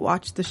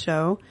watch the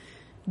show,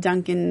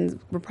 Duncan,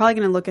 we're probably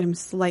going to look at him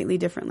slightly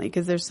differently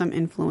because there's some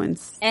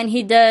influence. And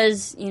he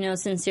does,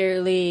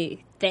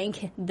 sincerely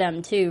thank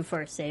them too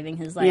for saving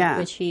his life,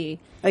 which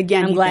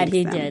I'm glad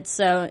he did.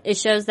 So it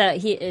shows that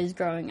he is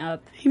growing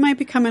up. He might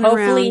be coming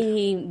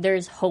Hopefully around.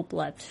 there's hope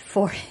left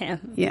for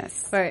him. Yes.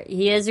 For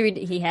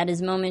he had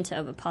his moment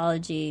of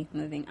apology.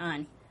 Moving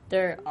on,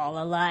 they're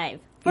all alive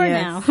for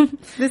Yes. now.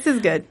 This is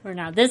good. For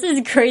now, this is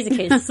a crazy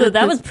case. So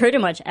that was pretty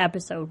much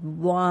episode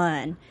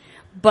 1.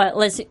 But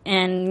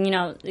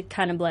it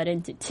kind of bled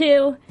into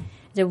 2.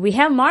 So we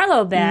have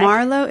Marlo back.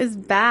 Marlo is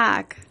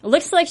back.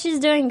 Looks like she's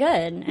doing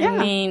good. Yeah. I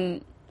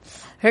mean,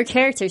 her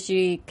character,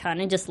 she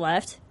kind of just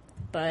left,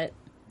 but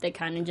they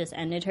kind of just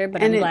ended her.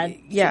 But I'm glad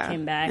she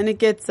came back. And it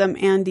gets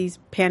Andy's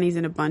panties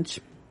in a bunch.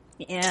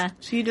 Yeah.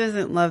 She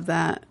doesn't love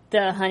that.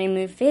 The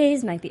honeymoon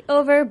phase might be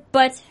over,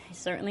 but it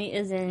certainly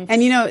isn't.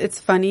 And it's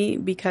funny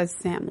because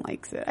Sam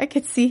likes it. I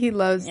could see he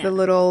loves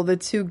the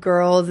 2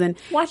 girls and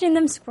watching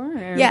them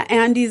squirm. yeah,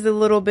 Andy's a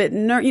little bit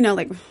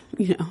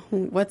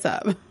what's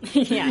up?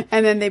 Yeah.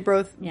 And then they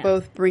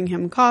both bring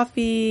him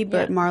coffee,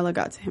 but Marlo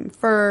got to him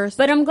first.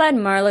 But I'm glad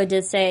Marlo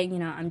did say,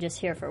 I'm just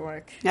here for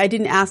work. I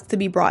didn't ask to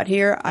be brought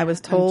here. I was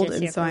told,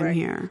 just and so I'm work.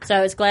 here. So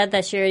I was glad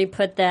that she already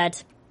put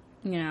that,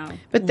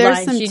 But there's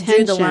line. some She tension.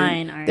 drew the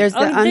line. There's the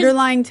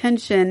underlying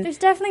tension. There's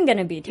definitely going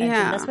to be tension.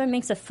 Yeah. That's what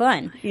makes it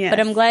fun. Yes. But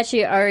I'm glad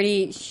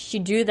she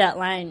drew that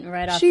line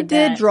right off She the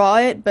bat. did draw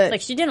it,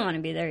 but She didn't want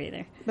to be there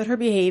either. But her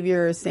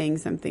behavior is saying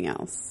something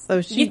else.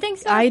 So You think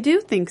so? I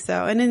do think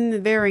so. And in the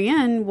very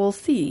end, we'll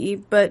see.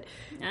 But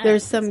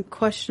there's some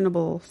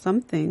questionable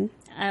something.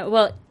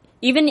 Well,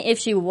 even if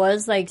she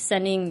was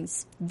sending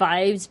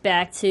vibes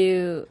back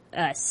to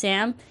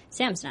Sam's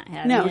not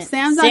having it. No,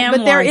 Sam's not.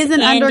 But there wants is an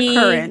Andy.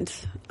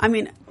 undercurrent. I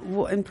mean,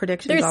 in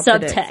predictions, There's I'll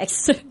predict.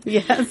 subtext.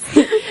 Yes.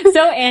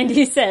 So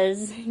Andy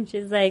says,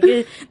 she's like,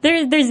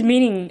 there's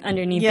meaning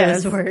underneath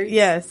Yes. those words.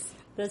 Yes.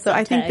 The So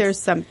I think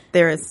subtext.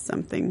 there is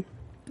something.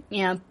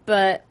 Yeah,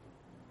 but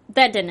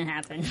that didn't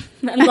happen.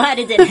 I'm glad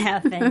it didn't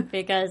happen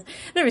because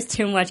there was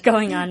too much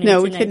going on. No,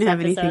 in we the couldn't next have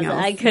anything episodes.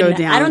 else I go couldn't.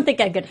 down. I don't think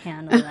I could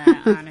handle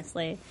that,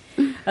 honestly.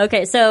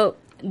 Okay, so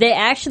they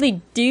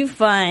actually do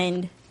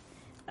find.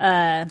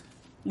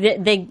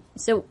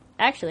 So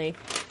actually,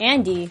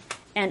 Andy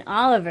and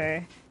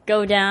Oliver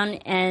go down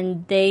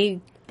and they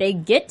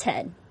get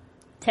Ted.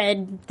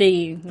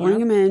 Bring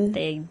him in.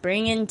 They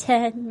bring in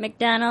Ted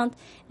McDonald,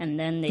 and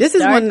then they This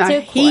is start when the to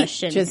heat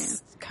question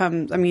just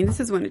comes. I mean, this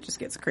is when it just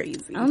gets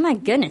crazy. Oh my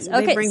goodness. They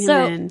Okay, bring him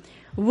so in.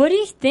 what do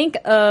you think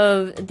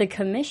of the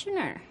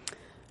commissioner?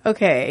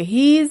 Okay,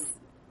 he's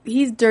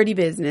dirty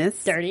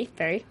business. Dirty,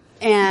 very.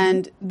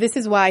 And this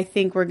is why I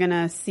think we're going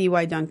to see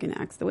why Duncan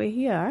acts the way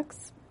he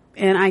acts.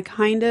 And I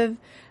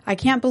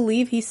can't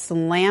believe he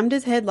slammed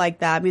his head like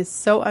that. I mean, it's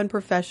so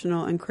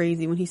unprofessional and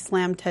crazy when he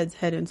slammed Ted's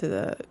head into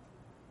the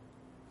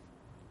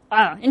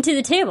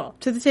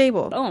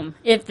table. Boom.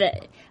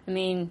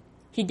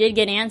 He did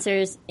get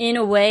answers in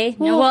a way.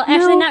 Well,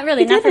 Actually, no, not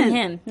really. he Not from didn't.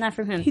 him. Not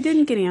from him. He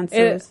didn't get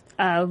answers.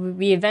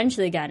 We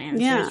eventually got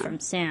answers Yeah. from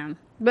Sam.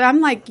 But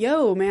I'm like,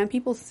 yo, man,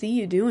 people see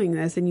you doing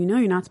this, and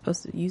you're not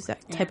supposed to use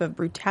that type of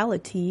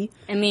brutality.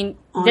 I mean,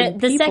 on the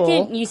people.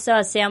 second you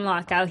saw Sam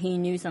walk out, he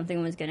knew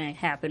something was going to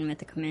happen with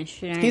the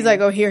commissioner. He's like,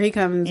 oh, here he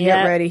comes.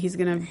 Yeah. Get ready. He's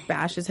going to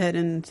bash his head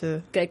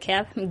into... good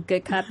cop,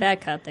 bad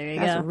cop. There you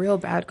go. That's a real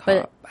bad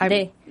cop.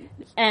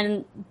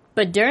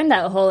 But during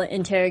that whole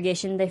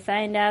interrogation, they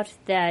find out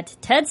that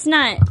Ted's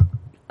not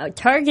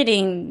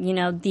targeting,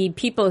 the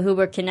people who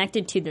were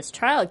connected to this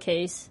trial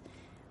case.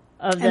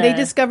 And they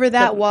discover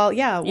that while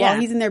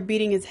he's in there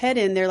beating his head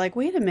in, they're like,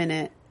 wait a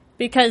minute.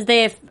 Because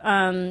they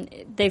found,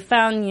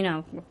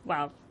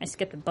 I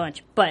skipped a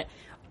bunch, but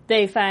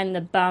they find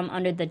the bomb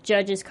under the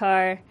judge's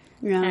car.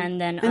 Yeah. And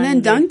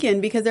then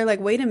Duncan, because they're like,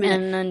 wait a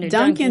minute. And under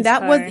Duncan,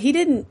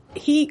 Duncan's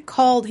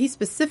car. he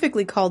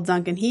specifically called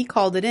Duncan. He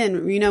called it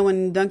in.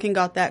 When Duncan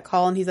got that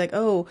call and he's like,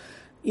 oh,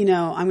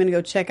 I'm going to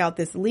go check out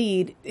this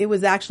lead. It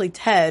was actually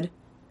Ted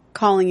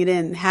calling it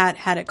in,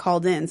 had it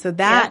called in. So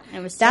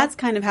that's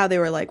kind of how they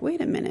were like,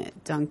 wait a minute,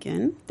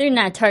 Duncan. They're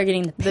not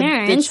targeting the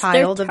parents. The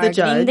child they're of the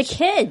targeting judge. the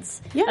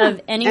kids Yeah.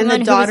 of anyone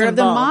and the daughter who's of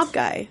the involved. mob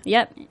guy.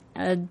 Yep.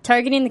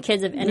 Targeting the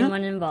kids of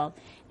anyone involved.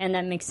 And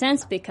that makes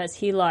sense because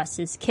he lost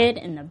his kid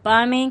in the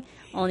bombing.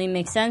 Only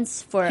makes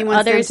sense for He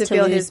wants them others to to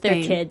feel lose his their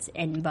pain. kids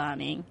in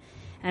bombing.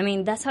 I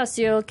mean, that's how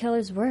serial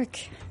killers work.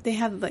 They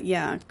have,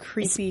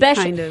 creepy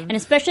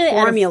especially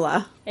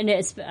formula. And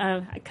it's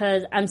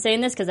because I'm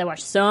saying this because I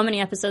watched so many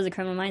episodes of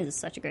Criminal Minds. It's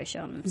such a great show.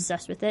 I'm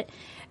obsessed with it.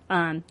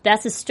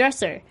 That's a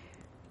stressor.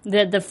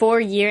 The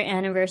 4-year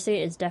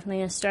anniversary is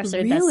definitely a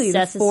stressor. Really?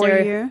 That's The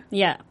 4-year?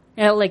 Yeah.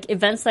 like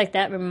events like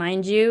that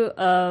remind you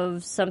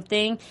of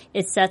something.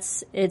 It's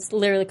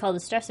literally called a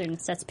stressor, and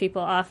it sets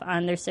people off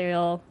on their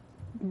serial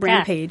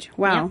Rampage. path.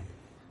 Wow. Yep.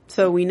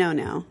 So we know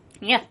now.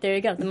 Yeah, there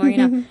you go. The more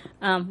you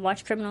know.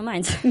 Watch Criminal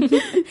Minds.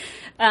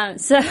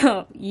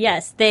 So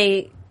yes,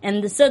 they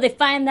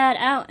find that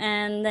out,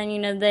 and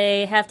then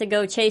they have to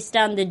go chase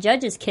down the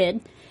judge's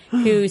kid,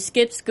 who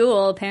skipped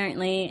school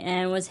apparently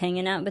and was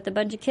hanging out with a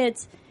bunch of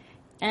kids.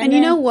 And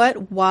you know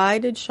what? Why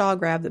did Shaw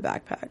grab the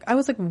backpack? I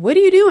was like, what are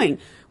you doing?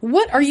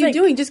 What are you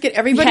doing? Just get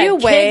everybody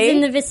away. Kids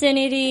in the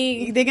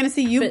vicinity. They're going to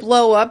see you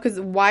blow up because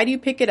why do you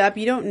pick it up?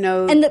 You don't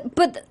know.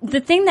 But the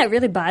thing that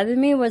really bothered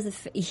me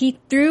was he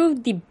threw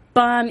the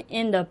bomb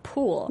in the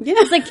pool. Yeah.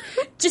 It's like,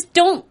 just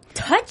don't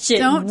touch it.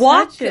 Don't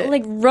touch it.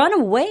 Like, run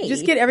away.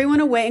 Just get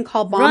everyone away and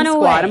call bomb Run squad.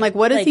 away. I'm like,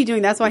 what is he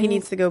doing? That's why he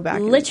needs to go back.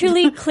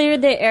 Literally clear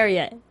the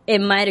area. It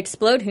might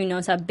explode. Who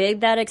knows how big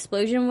that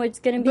explosion was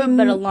going to be,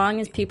 but as long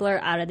as people are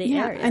out of the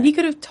area. And he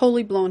could have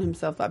totally blown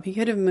himself up. He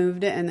could have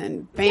moved it and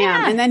then bam.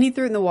 Yeah. And then he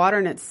threw it in the water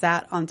and it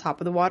sat on top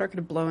of the water. Could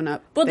have blown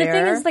up. Well, the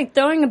thing is, like,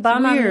 throwing a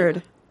bomb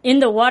in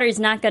the water is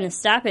not going to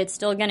stop it. It's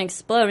still going to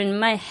explode. And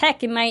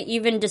it might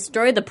even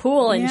destroy the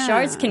pool, and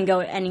shards can go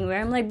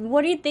anywhere. I'm like,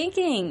 what are you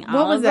thinking, What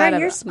Oliver? was that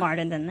You're about?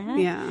 smarter than that.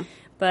 Yeah.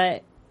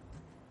 But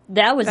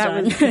that was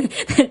done.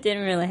 That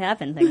didn't really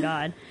happen, thank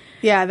God.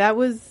 Yeah, that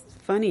was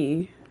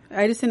funny.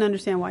 I just didn't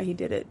understand why he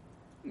did it.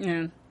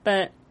 Yeah,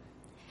 but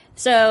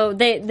so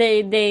that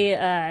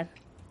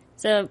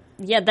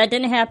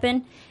didn't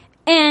happen,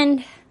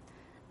 and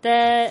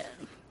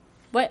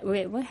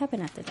what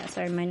happened after that?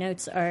 Sorry, my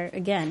notes are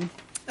again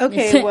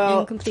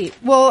incomplete.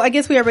 Well, I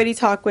guess we already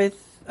talked with.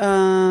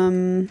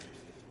 Marla's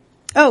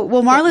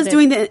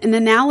doing an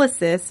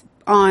analysis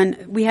on.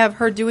 We have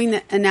her doing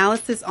the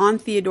analysis on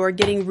Theodore,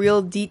 getting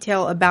real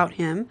detail about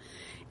him.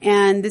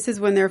 And this is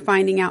when they're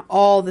finding out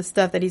all the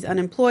stuff that he's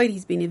unemployed,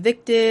 he's being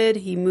evicted,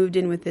 he moved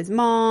in with his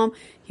mom,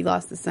 he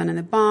lost his son in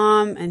the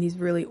bomb, and he's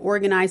really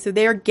organized. So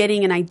they are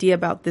getting an idea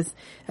about this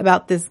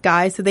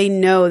guy. So they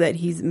know that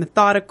he's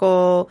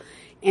methodical,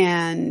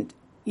 and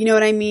you know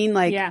what I mean?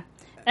 Like, yeah.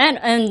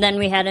 And then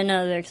we had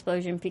another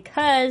explosion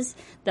because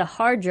the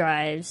hard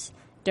drives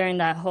during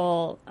that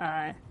whole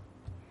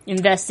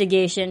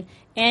investigation,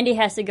 Andy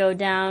has to go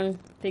down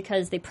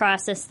because they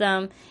processed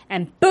them,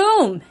 and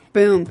boom,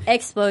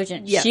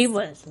 explosion. Yes. She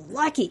was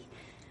lucky.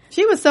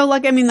 She was so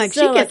lucky. I mean, like,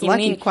 So she gets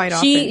lucky quite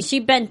often. She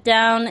bent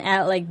down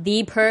at like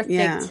the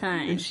perfect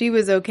time. And she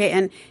was okay.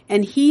 And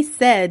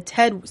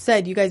Ted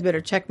said, you guys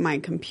better check my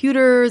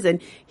computers. And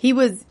he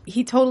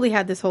totally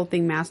had this whole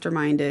thing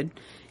masterminded.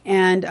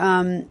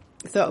 And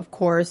so of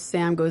course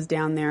Sam goes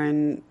down there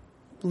and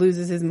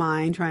loses his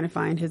mind trying to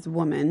find his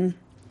woman.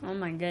 Oh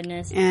my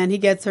goodness. And he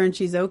gets her and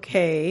she's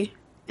okay.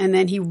 And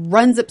then he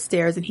runs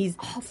upstairs and he's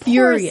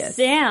furious.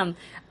 Poor Sam.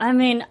 I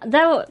mean,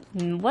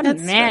 what a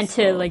man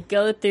stressful. to like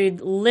go through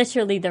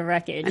literally the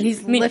wreckage. And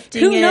he's I mean,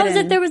 lifting who it knows if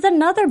and- there was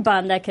another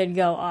bomb that could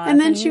go off. And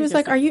then he she was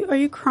like, just "Are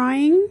you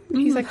crying?" And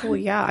he's like, "Well,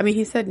 yeah." I mean,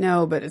 he said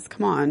no, but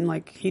come on.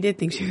 Like, he did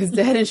think she was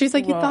dead, and she's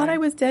like, "You Well. thought I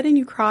was dead, and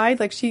you cried."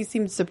 Like, she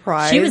seemed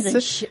surprised. She was in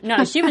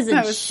she was in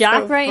That was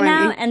shock so right funny.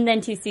 now, and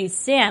then to see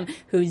Sam,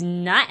 who's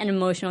not an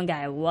emotional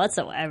guy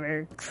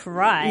whatsoever,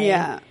 cry.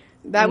 Yeah,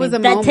 that was a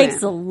that moment.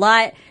 takes a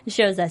lot. It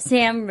shows that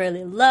Sam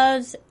really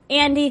loves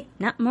Andy,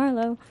 not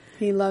Marlo.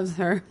 He loves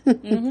her, not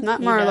He does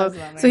Marlo. love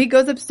her. So he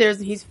goes upstairs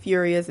and he's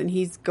furious, and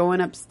he's going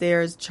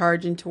upstairs,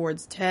 charging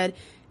towards Ted,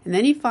 and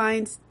then he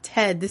finds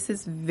Ted. This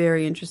is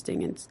very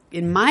interesting, and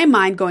in my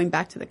mind, going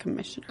back to the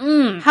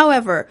commissioner.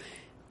 However,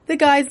 the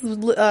guy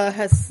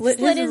has slit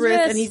his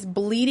wrist and he's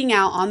bleeding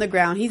out on the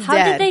ground. He's How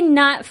dead. did they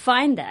not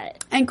find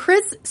that And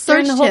Chris during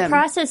searched the whole him.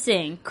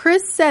 processing?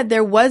 Chris said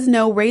there was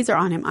no razor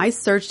on him. I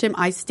searched him.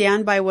 I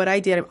stand by what I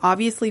did.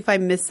 Obviously, if I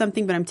missed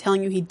something, but I'm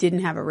telling you, he didn't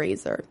have a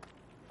razor.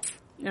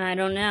 I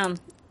don't know,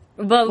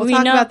 but We'll we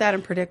talk know about that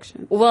in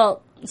prediction.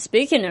 Well,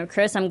 speaking of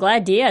Chris, I'm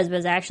glad Diaz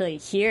was actually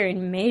here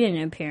and made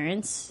an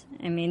appearance.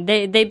 I mean,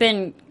 they've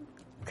been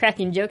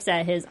cracking jokes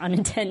at his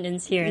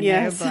unattendance here and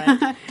Yes. there,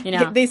 but you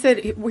know, They said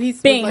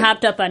he's being like,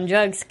 hopped up on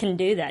drugs can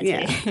do that.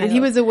 Yeah, To you. and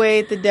he was away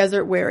at the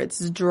desert where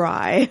it's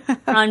dry.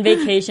 on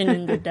vacation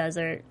in the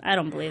desert. I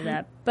don't believe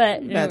that,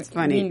 but That's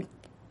funny. I mean,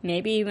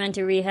 maybe he went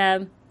to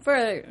rehab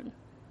for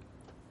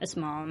a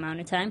small amount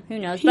of time. Who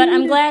knows? But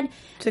I'm glad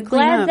to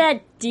clean up.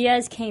 that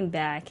Diaz came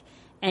back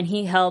and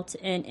he helped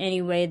in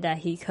any way that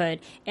he could.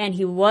 And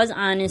he was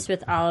honest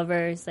with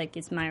Oliver. It's like,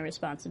 it's my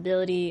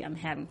responsibility. I'm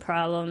having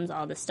problems.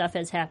 All this stuff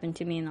has happened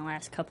to me in the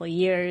last couple of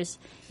years.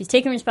 He's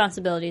taking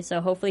responsibility, so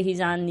hopefully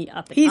he's on the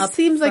up and He up.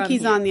 seems like from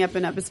he's here. on the up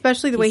and up,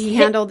 especially the way He's he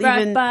hit handled rock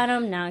even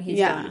bottom. Now he's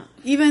going up.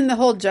 even the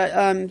whole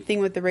thing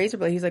with the razor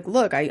blade. He's like,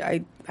 look,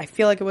 I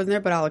feel like it wasn't there,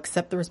 but I'll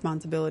accept the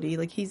responsibility.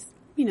 Like, he's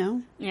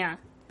Yeah.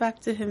 back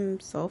to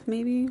himself,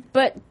 maybe.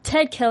 But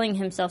Ted killing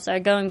himself, sorry,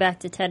 going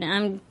back to Ted,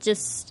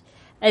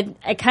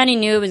 I kind of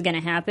knew it was going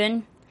to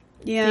happen.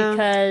 Yeah.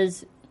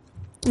 Because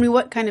I mean,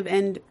 what kind of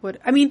end would...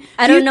 I mean,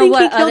 I do don't you know think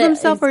what he killed other-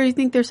 himself, or do you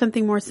think there's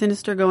something more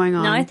sinister going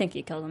on? no, I think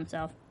he killed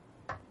himself.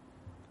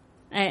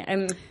 I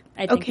think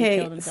he Okay,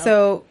 killed himself.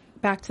 so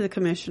back to the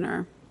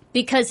commissioner.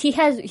 Because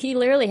he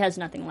literally has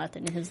nothing left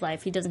in his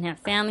life. He doesn't have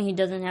family. He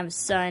doesn't have a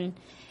son.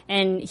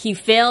 And he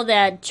failed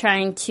at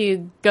trying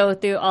to go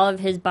through all of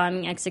his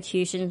bombing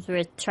executions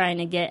with trying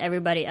to get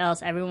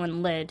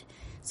everyone lived.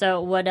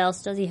 So what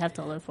else does he have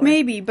to live for?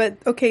 Maybe, but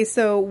okay,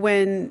 so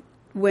when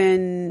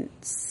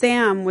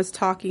Sam was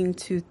talking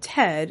to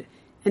Ted,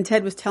 and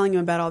Ted was telling him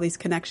about all these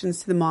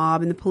connections to the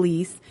mob and the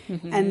police,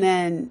 and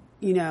then,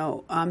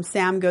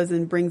 Sam goes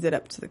and brings it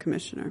up to the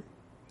commissioner.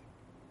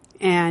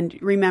 And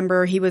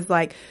remember, he was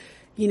like,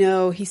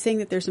 he's saying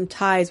that there's some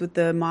ties with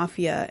the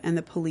mafia and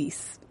the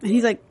police. And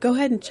he's like, go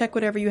ahead and check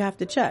whatever you have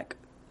to check.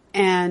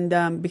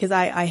 And because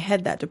I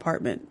head that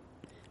department.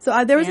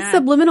 So there was a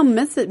subliminal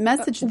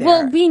message there.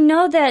 Well, we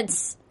know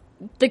that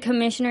the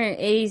commissioner,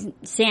 A.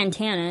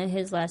 Santana,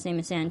 his last name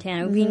is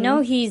Santana, we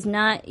know he's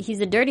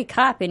a dirty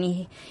cop,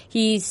 and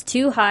he's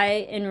too high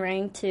in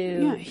rank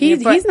to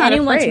he's not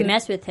anyone afraid to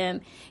mess with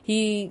him.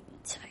 He's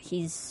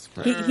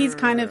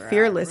kind of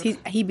fearless.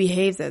 He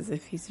behaves as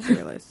if he's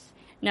fearless.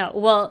 No,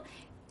 well,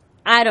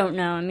 I don't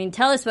know. I mean,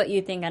 tell us what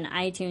you think on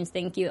iTunes.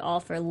 Thank you all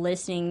for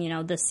listening,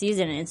 this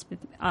season. It's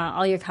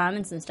all your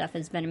comments and stuff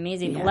has been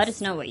amazing. Yes. Let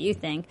us know what you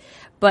think.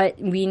 But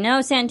we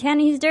know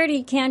Santana, he's dirty.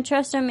 You can't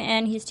trust him,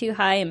 and he's too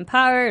high in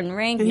power and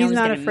rank. And no he's one's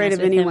not gonna afraid mess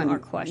of with anyone. him or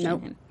question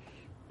him.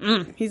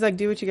 He's like,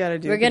 do what you got to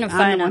do. We're gonna I'm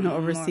find the out one who more.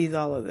 oversees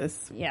all of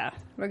this. Yeah,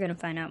 we're going to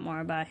find out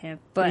more about him.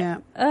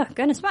 But,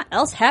 goodness, what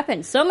else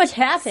happened? So much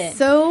happened.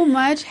 So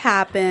much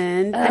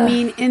happened. I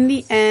mean, in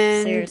the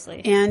end,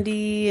 Seriously.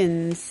 Andy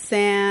and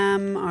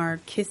Sam are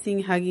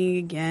kissing, hugging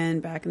again,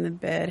 back in the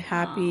bed,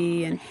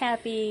 happy. And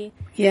happy.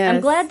 yes.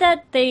 I'm glad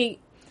that they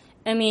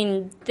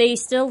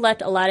still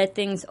left a lot of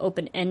things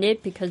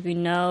open-ended because we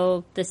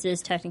know this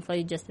is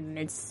technically just a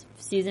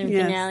mid-season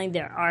finale.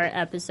 There are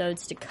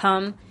episodes to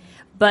come.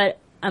 But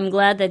I'm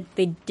glad that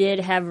they did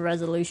have a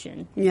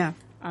resolution. Yeah.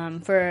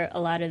 For a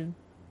lot of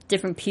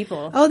different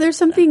people. Oh, there's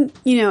something,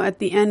 at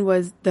the end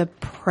was the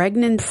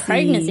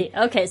pregnancy.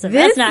 Okay, so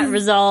This that's not is-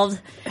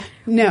 resolved.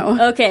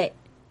 No. Okay.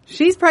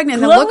 She's pregnant.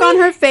 Chloe? The look on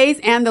her face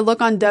and the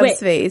look on Dove's Wait.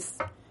 face.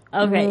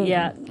 Okay,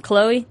 yeah.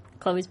 Chloe's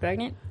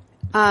pregnant?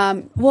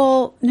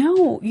 Well,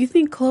 no. You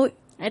think Chloe...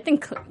 I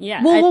think,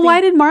 yeah. Well,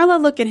 why did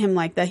Marla look at him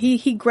like that?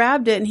 He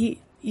grabbed it and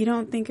you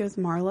don't think it was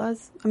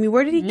Marla's? I mean,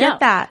 where did he get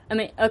that? I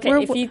mean, okay,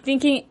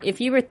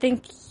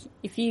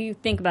 if you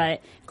think about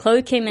it,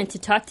 Chloe came in to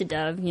talk to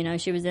Dove,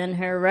 she was in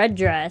her red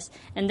dress,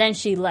 and then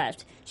she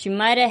left. She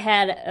might have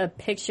had a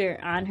picture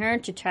on her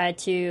to try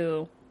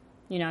to,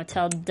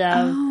 tell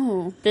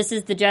Dove, this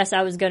is the dress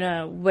I was going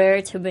to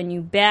wear to win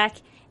you back,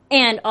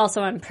 and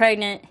also I'm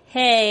pregnant.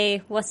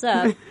 Hey, what's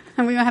up?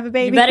 And we gonna have a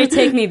baby. You better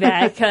take me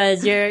back,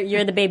 because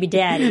you're the baby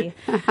daddy.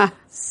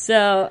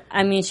 So,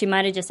 I mean, she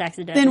might have just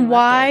accidentally Then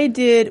why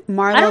did I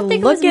Marla don't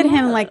think it look was at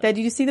him Marla. like that?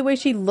 Did you see the way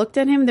she looked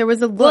at him? There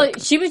was a Well, look.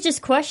 she was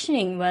just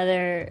questioning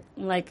whether,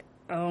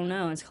 oh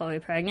no, is Chloe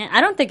pregnant? I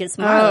don't think it's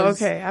Oh,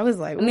 Marla's. okay. I was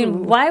like, I mean,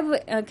 ooh. why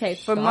would,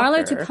 for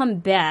Marla to Shocker. come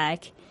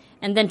back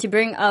and then to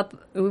bring up,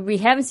 we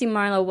haven't seen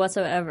Marla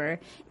whatsoever,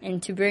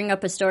 and to bring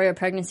up a story of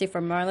pregnancy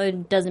for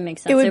Marla doesn't make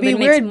sense. It would be make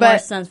weird, more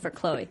but- sense for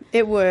Chloe.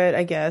 It would,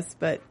 I guess,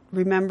 but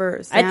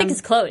remember, Sam, I think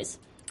it's Chloe's.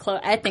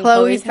 I think Chloe's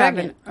Chloe's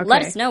pregnant. having-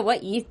 Let okay. us know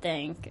what you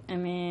think. I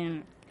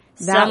mean,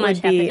 that so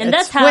much would be happened. And a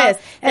that's twist.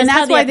 how, And that's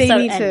how why the they episode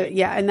need ended.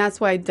 to, and that's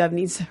why Dove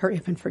needs to hurry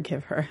up and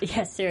forgive her.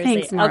 Yeah,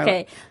 seriously. Thanks, Marla.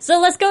 Okay, so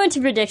let's go into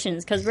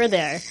predictions, because we're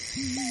there.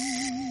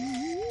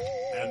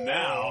 And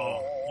now,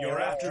 your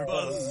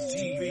AfterBuzz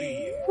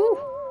TV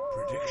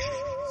predictions.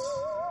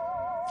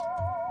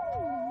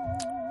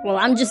 Well,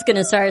 I'm just going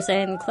to start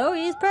saying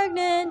Chloe's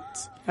pregnant.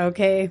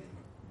 Okay.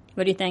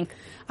 What do you think?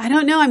 I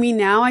don't know. I mean,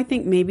 now I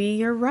think maybe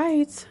you're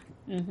right.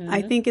 Mm-hmm.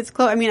 I think it's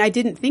Chloe. I mean, I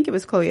didn't think it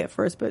was Chloe at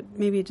first, but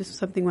maybe just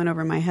something went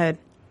over my head.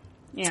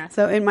 Yeah.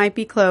 So it might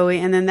be Chloe,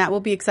 and then that will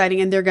be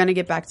exciting, and they're going to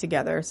get back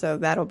together. So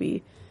that'll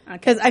be...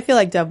 Because I feel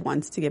like Dove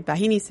wants to get back.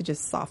 He needs to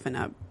just soften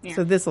up. Yeah.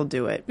 So this will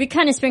do it. We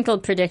kind of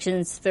sprinkled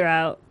predictions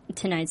throughout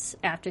tonight's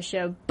after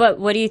show. But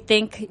what do you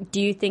think?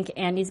 Do you think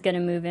Andy's going to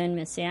move in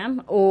with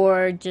Sam?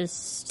 Or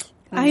just...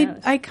 who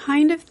knows? I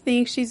kind of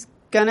think she's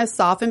going to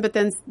soften, but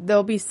then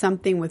there'll be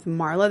something with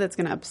Marla that's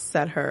going to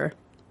upset her.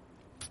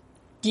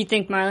 Do you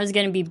think Marla's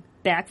going to be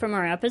back from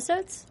our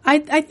episodes? I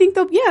think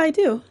they'll... Yeah, I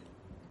do.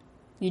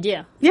 You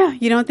do? Yeah,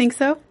 you don't think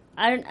so?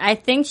 I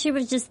think she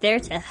was just there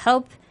to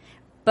help,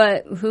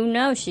 but who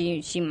knows?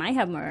 She might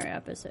have more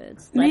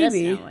episodes. Let us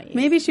know what you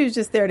Maybe she was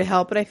just there to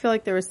help, but I feel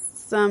like there was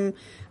some...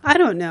 I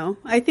don't know.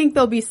 I think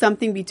there'll be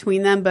something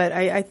between them, but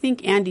I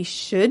think Andy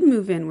should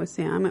move in with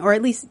Sam, or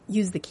at least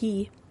use the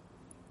key.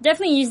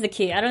 Definitely use the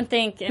key. I don't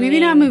think... Maybe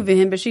not move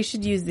in, but she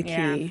should use the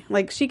Yeah. key.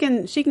 Like, she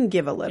can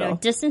give a little.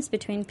 distance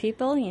between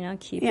people,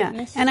 keep it Yeah,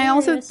 mysterious. and I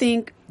also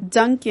think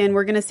Duncan,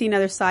 we're going to see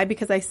another side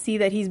because I see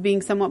that he's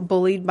being somewhat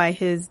bullied by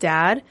his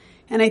dad.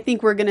 And I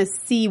think we're going to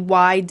see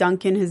why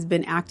Duncan has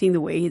been acting the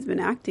way he's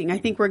been acting. I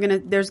think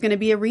there's going to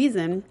be a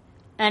reason.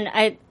 And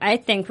I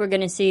think we're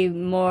going to see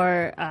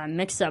more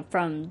mix-up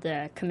from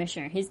the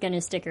commissioner. He's going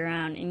to stick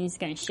around, and he's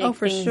going to shake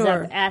for things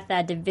sure. up at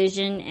that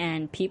division,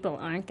 and people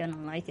aren't going to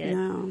like it.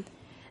 No.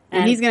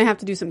 And he's going to have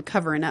to do some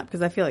covering up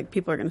because I feel like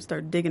people are going to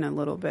start digging a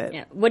little bit.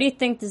 Yeah. What do you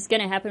think is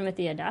going to happen with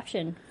the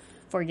adoption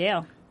for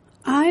Gail?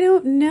 I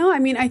don't know. I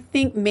mean, I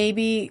think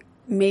maybe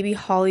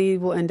Holly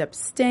will end up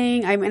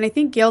staying. I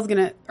think Gail's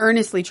going to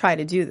earnestly try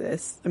to do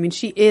this. I mean,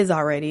 she is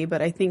already,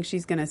 but I think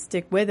she's going to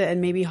stick with it.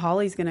 And maybe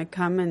Holly's going to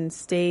come and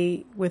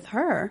stay with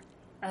her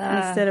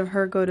instead of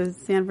her go to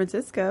San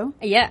Francisco.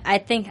 Yeah, I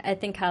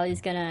think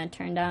Holly's going to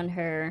turn down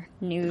her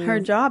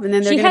job, and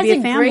then they're going to be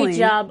a family. She has a great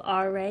job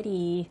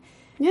already.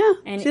 Yeah,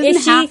 and she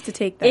doesn't have to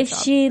take that if job.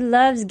 If she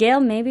loves Gail,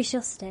 maybe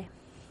she'll stay.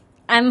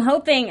 I'm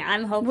hoping.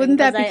 Wouldn't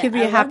that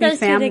be a happy those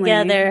family? Two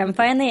together.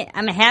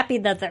 I'm happy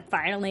that they're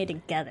finally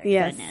together.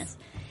 Yes. Goodness.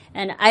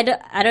 And I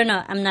don't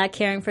know. I'm not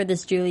caring for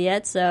this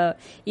Juliet. So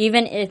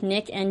even if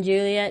Nick and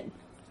Juliet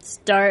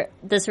start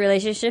this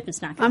relationship,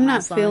 it's not going to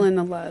last long. I'm not feeling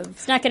the love.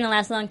 It's not going to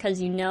last long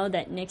because you know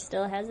that Nick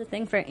still has a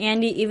thing for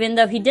Andy, even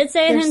though he did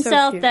say it They're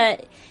himself so cute.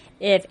 that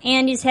if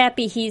Andy's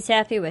happy, he's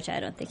happy, which I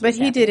don't think he's happy.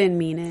 But he didn't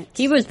mean it.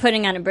 He was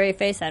putting on a brave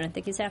face. I don't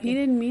think he's happy. He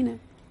didn't mean it.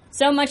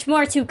 So much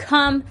more to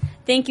come.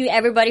 Thank you,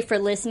 everybody, for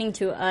listening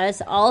to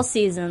us all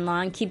season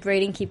long. Keep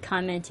rating, keep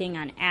commenting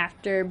on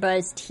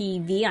AfterBuzz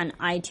TV on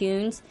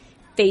iTunes,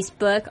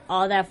 Facebook,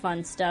 all that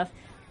fun stuff.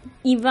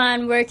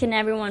 Yvonne, where can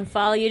everyone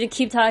follow you to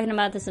keep talking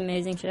about this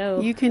amazing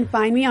show? You can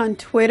find me on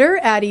Twitter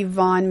at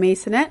Yvonne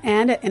Masonette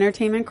and at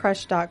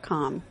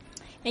entertainmentcrush.com.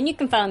 And you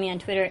can follow me on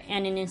Twitter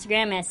and on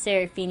Instagram at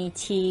Serafini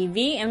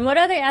TV. And what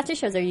other after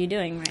shows are you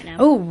doing right now?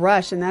 Oh,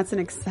 Rush, and that's an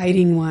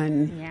exciting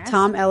one. Yes.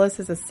 Tom Ellis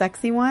is a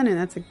sexy one, and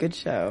that's a good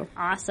show.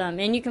 Awesome.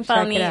 And you can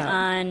follow me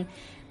on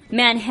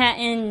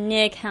Manhattan,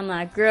 Nick,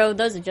 Hemlock Grove.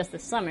 Those are just the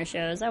summer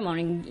shows. I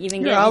won't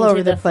even get all into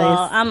over the place.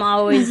 fall. I'm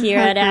always here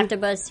at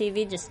AfterBuzz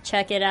TV. Just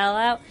check it all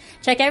out.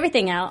 Check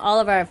everything out.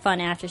 All of our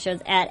fun after shows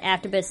at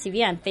AfterBuzz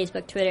TV on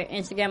Facebook, Twitter,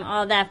 Instagram,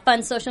 all that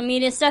fun social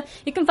media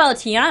stuff. You can follow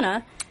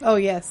Tiana. Oh,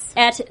 yes.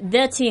 At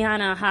the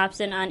Tiana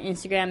Hobson on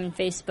Instagram and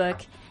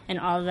Facebook and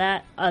all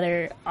that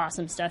other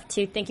awesome stuff,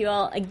 too. Thank you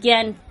all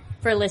again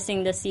for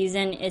listening this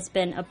season. It's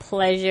been a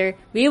pleasure.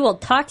 We will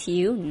talk to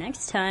you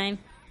next time.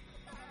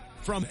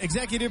 From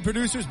executive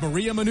producers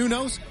Maria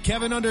Menounos,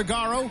 Kevin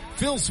Undergaro,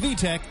 Phil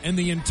Svitek, and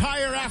the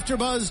entire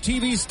AfterBuzz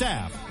TV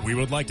staff, we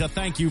would like to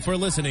thank you for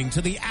listening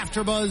to the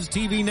AfterBuzz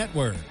TV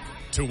network.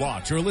 To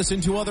watch or listen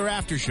to other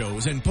after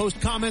shows and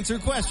post comments or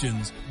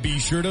questions, be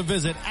sure to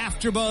visit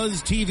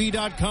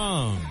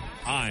AfterBuzzTV.com.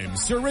 I'm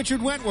Sir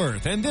Richard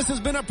Wentworth, and this has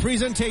been a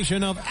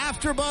presentation of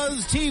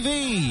AfterBuzz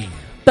TV.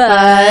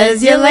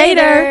 Buzz you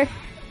later.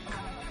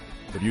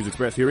 The views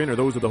expressed herein are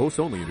those of the hosts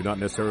only and do not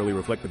necessarily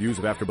reflect the views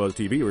of AfterBuzz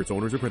TV or its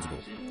owners or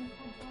principals.